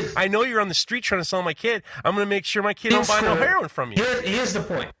you're on the. I know you're on the street trying to sell my kid. I'm going to make sure my kid don't buy no heroin from you. Here's the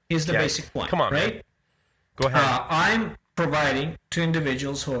point. Here's the basic point. Come on, right? Man. Go ahead. I'm providing to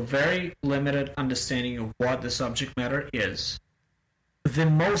individuals who have very limited understanding of what the subject matter is the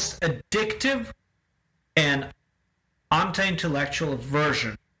most addictive and anti-intellectual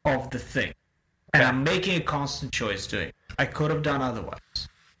version of the thing. And I'm making a constant choice doing it. I could have done otherwise.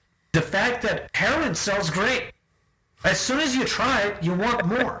 The fact that heroin sells great. As soon as you try it, you want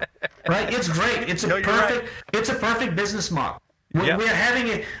more. Right? It's great. It's a perfect business model. We're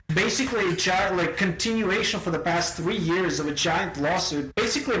having basically a continuation for the past 3 years of a giant lawsuit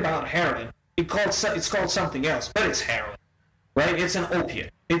basically about heroin. It's called something else, but it's heroin. Right? It's an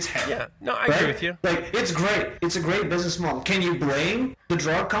opiate. It's heroin. Yeah, no, I agree with you. It's great. It's a great business model. Can you blame the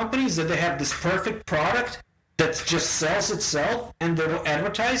drug companies that they have this perfect product that just sells itself and they're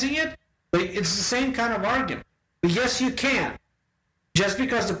advertising it? It's the same kind of argument. But yes, you can. Just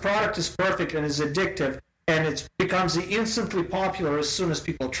because the product is perfect and is addictive and it becomes instantly popular as soon as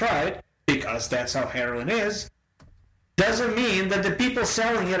people try it, because that's how heroin is, doesn't mean that the people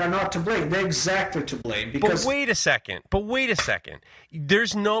selling it are not to blame. They're exactly to blame. Because But wait a second.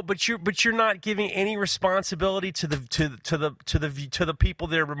 There's no. But you're not giving any responsibility to the people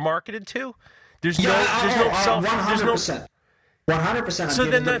they're marketed to. There's no 100%.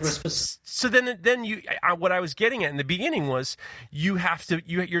 100%. So then you. What I was getting at in the beginning was you have to.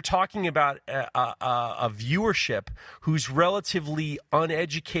 You're talking about a viewership who's relatively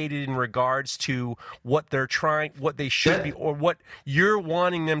uneducated in regards to what they're trying, what they should be, or what you're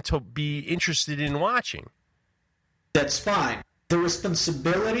wanting them to be interested in watching. That's fine. The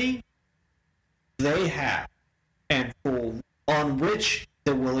responsibility they have, and on which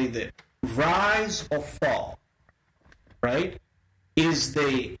they will either rise or fall, right, is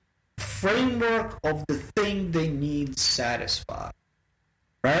the framework of the thing they need satisfied,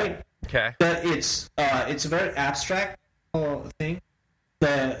 right? Okay. That it's a very abstract thing.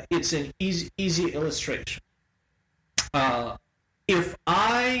 It's an easy illustration. If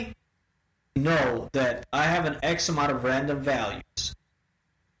I know that I have an X amount of random values,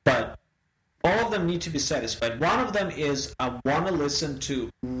 but all of them need to be satisfied. One of them is I want to listen to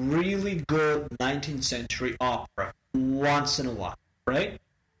really good 19th century opera once in a while, right?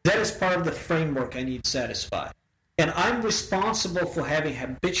 That is part of the framework I need satisfied. And I'm responsible for having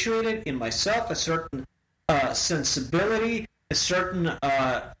habituated in myself a certain sensibility, a certain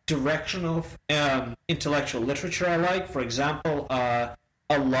direction of intellectual literature I like. For example, I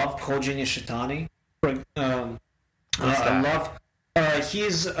love Koji Nishitani. I love...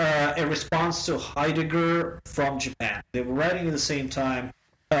 he's a response to Heidegger from Japan. They were writing at the same time,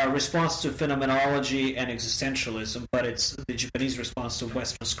 response to phenomenology and existentialism, but it's the Japanese response to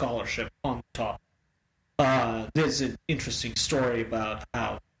Western scholarship on top. There's an interesting story about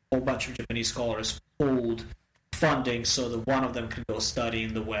how a whole bunch of Japanese scholars pulled funding so that one of them could go study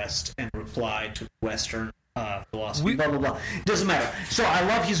in the West and reply to Western philosophy, blah, blah, blah. It doesn't matter. So I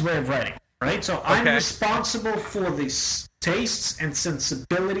love his way of writing. Right, so I'm responsible for the tastes and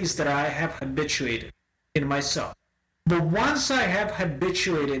sensibilities that I have habituated in myself. But once I have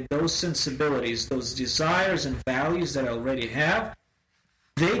habituated those sensibilities, those desires and values that I already have,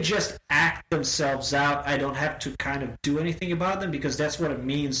 they just act themselves out. I don't have to kind of do anything about them because that's what it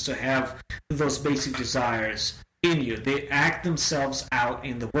means to have those basic desires in you. They act themselves out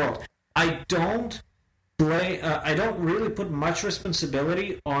in the world. I don't really put much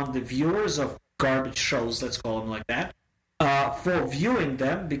responsibility on the viewers of garbage shows, let's call them like that, for viewing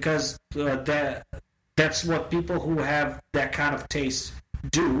them, because that's what people who have that kind of taste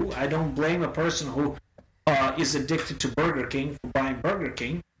do. I don't blame a person who is addicted to Burger King for buying Burger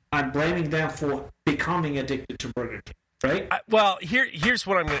King. I'm blaming them for becoming addicted to Burger King. Right. Well, here's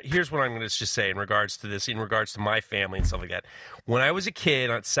what I'm going to just say in regards to this, in regards to my family and stuff like that. When I was a kid,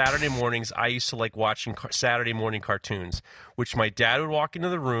 on Saturday mornings, I used to like watching Saturday morning cartoons, which my dad would walk into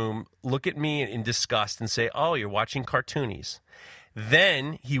the room, look at me in disgust, and say, "Oh, you're watching cartoonies."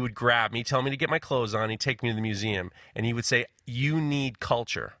 Then he would grab me, tell me to get my clothes on, he'd take me to the museum, and he would say, "You need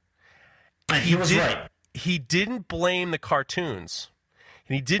culture." And he was right. He didn't blame the cartoons,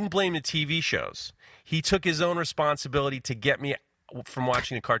 and he didn't blame the TV shows. He took his own responsibility to get me from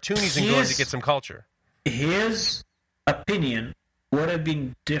watching the cartoonies and going to get some culture. His opinion would have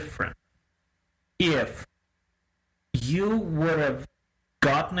been different if you would have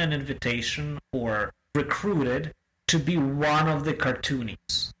gotten an invitation or recruited to be one of the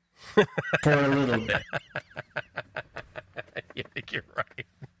cartoonies for a little bit. I think you're right.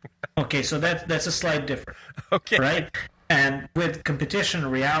 Okay, so that's a slight difference. Okay. Right? And with competition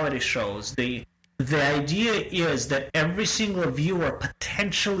reality shows, the idea is that every single viewer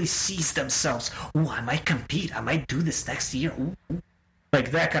potentially sees themselves, "Ooh, I might compete. I might do this next year." Ooh, ooh.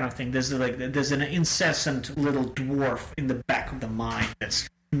 Like that kind of thing. There's an incessant little dwarf in the back of the mind that's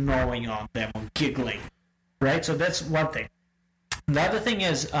gnawing on them or giggling. Right? So that's one thing. The other thing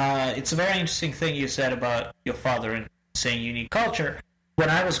is, it's a very interesting thing you said about your father and saying you need culture. When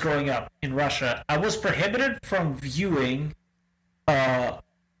I was growing up in Russia, I was prohibited from viewing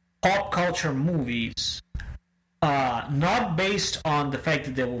pop culture movies, not based on the fact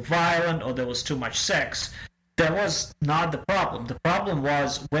that they were violent or there was too much sex. That was not the problem. The problem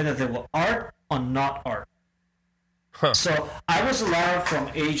was whether they were art or not art. Huh. So I was allowed from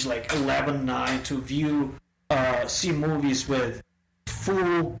age like 11, 9 to see movies with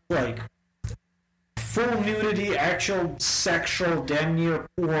full nudity, actual sexual, damn near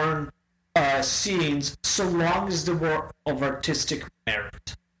porn scenes, so long as they were of artistic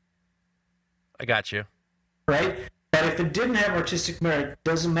merit. I got you. Right? But if it didn't have artistic merit,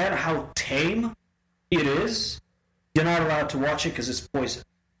 doesn't matter how tame it is, you're not allowed to watch it because it's poison.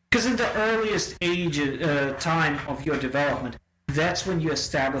 Because in the earliest time of your development, that's when you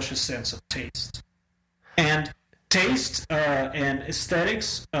establish a sense of taste. And taste and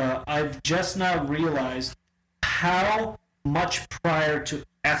aesthetics, I've just now realized how much prior to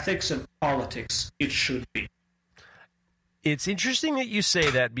ethics and politics it should be. It's interesting that you say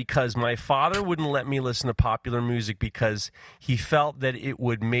that, because my father wouldn't let me listen to popular music because he felt that it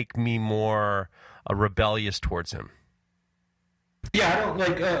would make me more rebellious towards him. Yeah, I don't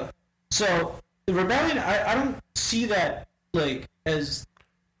like. So the rebellion, I don't see that like as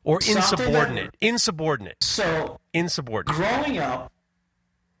or insubordinate. Insubordinate. So insubordinate. Growing up,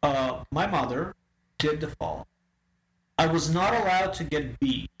 my mother did the following. I was not allowed to get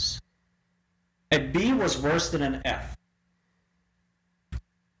B's. A B was worse than an F.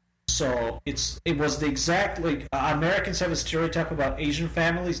 So it was the exact, like, Americans have a stereotype about Asian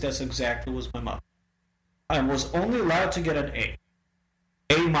families. That's exactly was my mother. I was only allowed to get an A.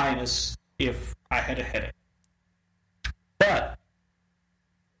 A minus if I had a headache. But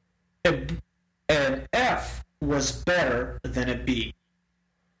an F was better than a B.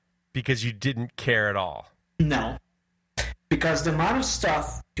 Because you didn't care at all. No. Because the amount of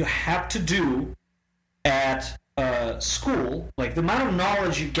stuff you have to do at school, like the amount of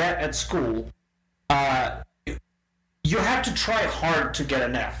knowledge you get at school, you have to try hard to get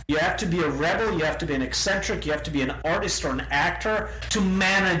an F. You have to be a rebel, you have to be an eccentric, you have to be an artist or an actor to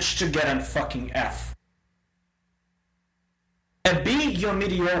manage to get a fucking F. At B, you're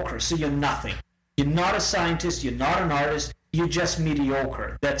mediocre, so you're nothing. You're not a scientist, you're not an artist, you're just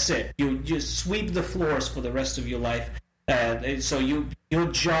mediocre. That's it. You just sweep the floors for the rest of your life. So your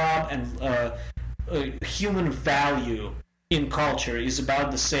job and human value in culture is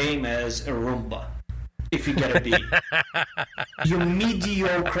about the same as a Roomba. If you get a B, you're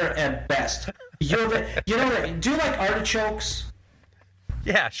mediocre at best. Do you like artichokes?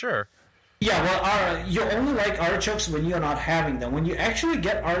 Yeah, sure. Yeah, well, you only like artichokes when you're not having them. When you actually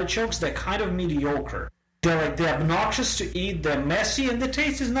get artichokes, they're kind of mediocre. They're obnoxious to eat. They're messy, and the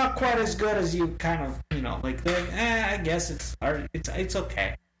taste is not quite as good as you kind of I guess it's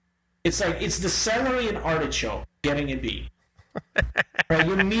okay. It's like it's the celery and artichoke getting a B. Right,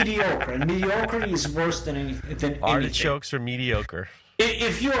 you're mediocre, and mediocrity is worse than anything. Artichokes are mediocre.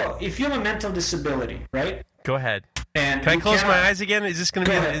 If you have a mental disability, right? Go ahead. And can I close my eyes again? Is this going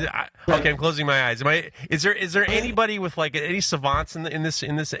to be? Okay, I'm closing my eyes. Is there anybody with like any savants in this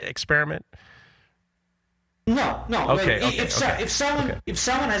experiment? No. Okay, Like, okay, if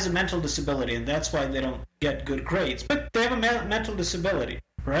someone has a mental disability and that's why they don't get good grades, but they have a mental disability,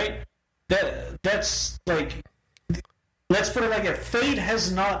 right? That's like, let's put it like that. Fate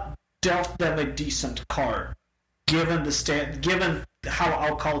has not dealt them a decent card, given given how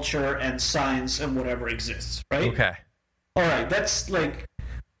our culture and science and whatever exists, right? Okay. All right, that's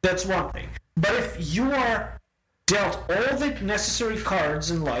one thing. But if you are dealt all the necessary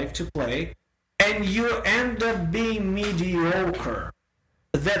cards in life to play, and you end up being mediocre,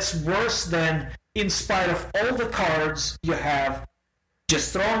 that's worse than, in spite of all the cards you have,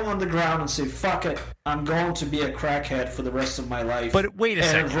 just throwing on the ground and say, fuck it, I'm going to be a crackhead for the rest of my life. But wait a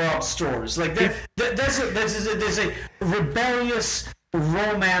second. And rob stores. Like, there's a rebellious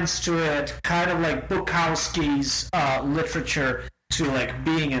romance to it, kind of like Bukowski's literature, to like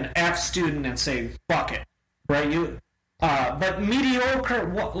being an F student and saying, fuck it. Right? But mediocre,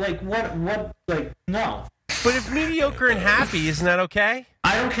 no. But if mediocre and happy, isn't that okay?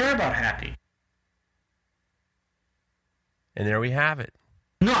 I don't care about happy. And there we have it.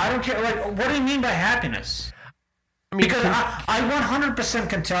 No, I don't care. Like, what do you mean by happiness? I mean, because I 100%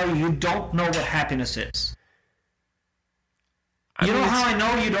 can tell you don't know what happiness is. You know how I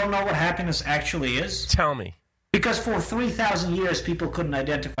know you don't know what happiness actually is? Tell me. Because for 3,000 years, people couldn't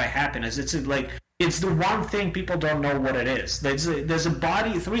identify happiness. It's the one thing people don't know what it is. There's a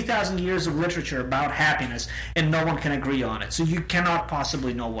body, 3,000 years of literature about happiness, and no one can agree on it. So you cannot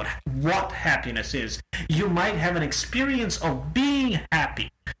possibly know what happiness is. You might have an experience of being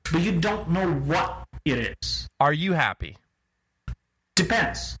happy, but you don't know what it is. Are you happy?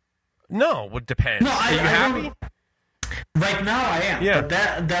 Depends. No, it depends. No, Are you happy? Right now I am. Yeah.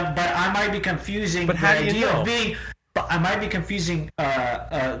 But I might be confusing the idea of being. I might be confusing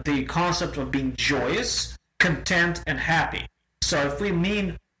the concept of being joyous, content, and happy. So if we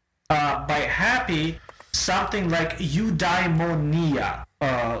mean by happy something like eudaimonia,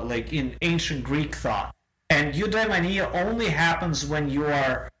 like in ancient Greek thought, and eudaimonia only happens when you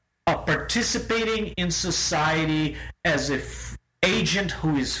are participating in society as an agent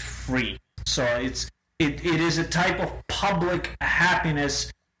who is free. So it is a type of public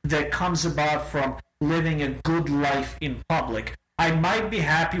happiness that comes about from living a good life in public. I might be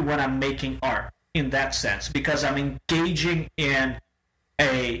happy when I'm making art in that sense, because I'm engaging in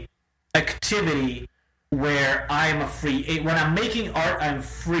a activity where I'm a free. When I'm making art, I'm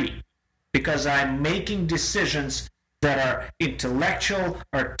free because I'm making decisions that are intellectual,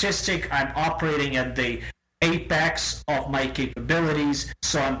 artistic. I'm operating at the apex of my capabilities,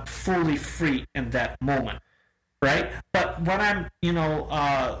 so I'm fully free in that moment, right? But when I'm,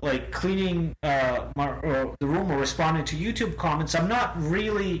 like cleaning the room or responding to YouTube comments, I'm not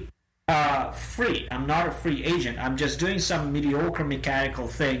really free. I'm not a free agent. I'm just doing some mediocre mechanical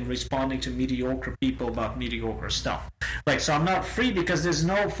thing, responding to mediocre people about mediocre stuff. Like, so I'm not free because there's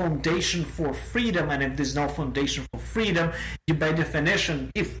no foundation for freedom, and if there's no foundation for freedom, you by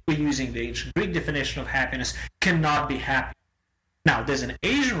definition, if we're using the ancient Greek definition of happiness, cannot be happy. Now, there's an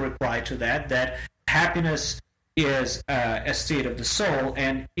Asian reply to that happiness is a state of the soul,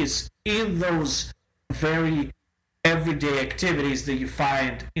 and is in those very everyday activities that you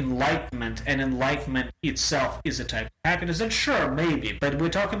find enlightenment, and enlightenment itself is a type of happiness. And sure, maybe, but we're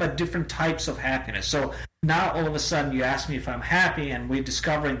talking about different types of happiness. So now all of a sudden you ask me if I'm happy, and we're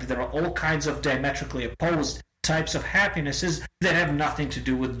discovering that there are all kinds of diametrically opposed types of happinesses that have nothing to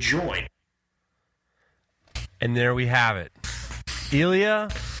do with joy. And there we have it. Ilya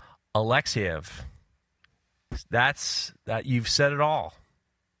Alexeyev. That you've said it all.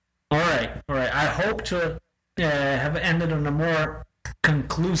 All right. I hope to have ended on a more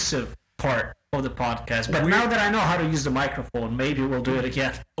conclusive part of the podcast. But now that I know how to use the microphone, maybe we'll do it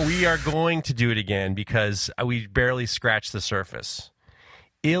again. We are going to do it again because we barely scratched the surface.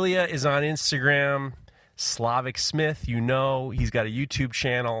 Ilya is on Instagram, Slavic Smith. He's got a YouTube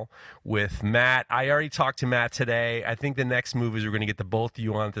channel with Matt. I already talked to Matt today. I think the next move is we're going to get the both of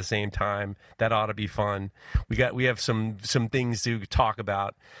you on at the same time. That ought to be fun. We have some things to talk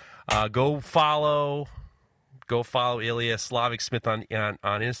about. Go follow Ilya Slavic Smith on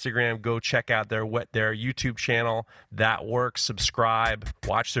Instagram. Go check out their YouTube channel. That works. Subscribe.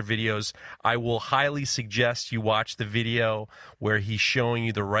 Watch their videos. I will highly suggest you watch the video where he's showing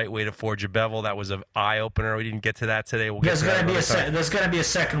you the right way to forge a bevel. That was an eye-opener. We didn't get to that today. There's going to be a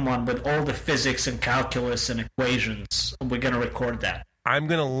second one with all the physics and calculus and equations. We're going to record that. I'm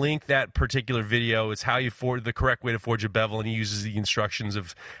going to link that particular video. It's how you forge the correct way to forge a bevel, and he uses the instructions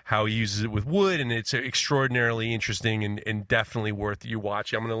of how he uses it with wood, and it's extraordinarily interesting and definitely worth you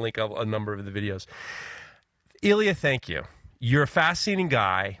watching. I'm going to link a number of the videos. Ilya, thank you. you're a fascinating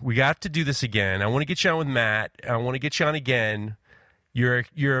guy. We got to do this again. I want to get you on with Matt. I want to get you on again. You're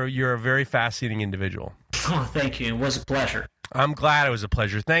a very fascinating individual. Oh, thank you. It was a pleasure. I'm glad it was a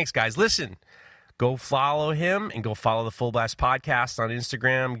pleasure. Thanks, guys. Listen, go follow him and go follow the Full Blast Podcast on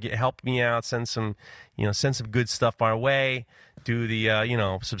Instagram. Help me out. Send some good stuff our way. Do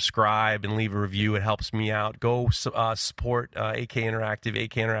the, subscribe and leave a review. It helps me out. Go support AK Interactive,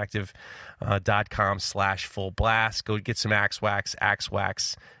 akinteractive.com/Full Blast. Go get some Axe Wax,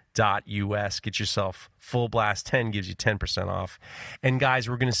 axewax.us. Get yourself Full Blast 10, gives you 10% off. And guys,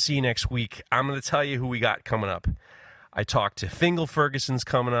 we're going to see you next week. I'm going to tell you who we got coming up. I talked to Fingal Ferguson's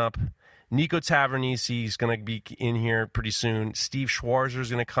coming up. Nico Tavernisi is going to be in here pretty soon. Steve Schwarzer is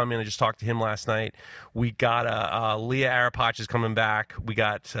going to come in. I just talked to him last night. We got Leah Arapach is coming back. We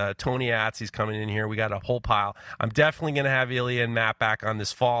got Tony Atzi's coming in here. We got a whole pile. I'm definitely going to have Ilya and Matt back on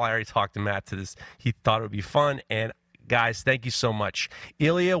this fall. I already talked to Matt to this. He thought it would be fun. And guys, thank you so much.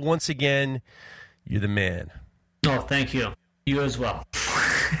 Ilya, once again, you're the man. Oh, thank you. You as well.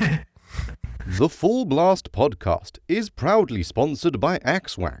 The Full Blast Podcast is proudly sponsored by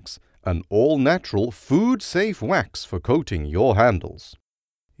Axe Wax, an all-natural, food-safe wax for coating your handles.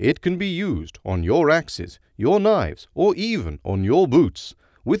 It can be used on your axes, your knives, or even on your boots,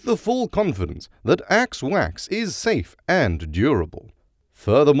 with the full confidence that Axe Wax is safe and durable.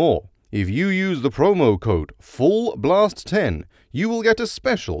 Furthermore, if you use the promo code FULLBLAST10, you will get a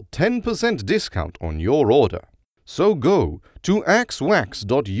special 10% discount on your order. So go to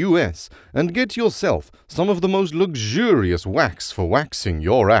axewax.us and get yourself some of the most luxurious wax for waxing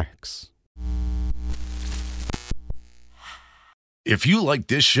your axe. If you like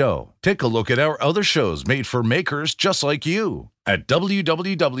this show, take a look at our other shows made for makers just like you at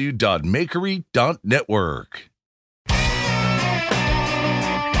www.makery.network.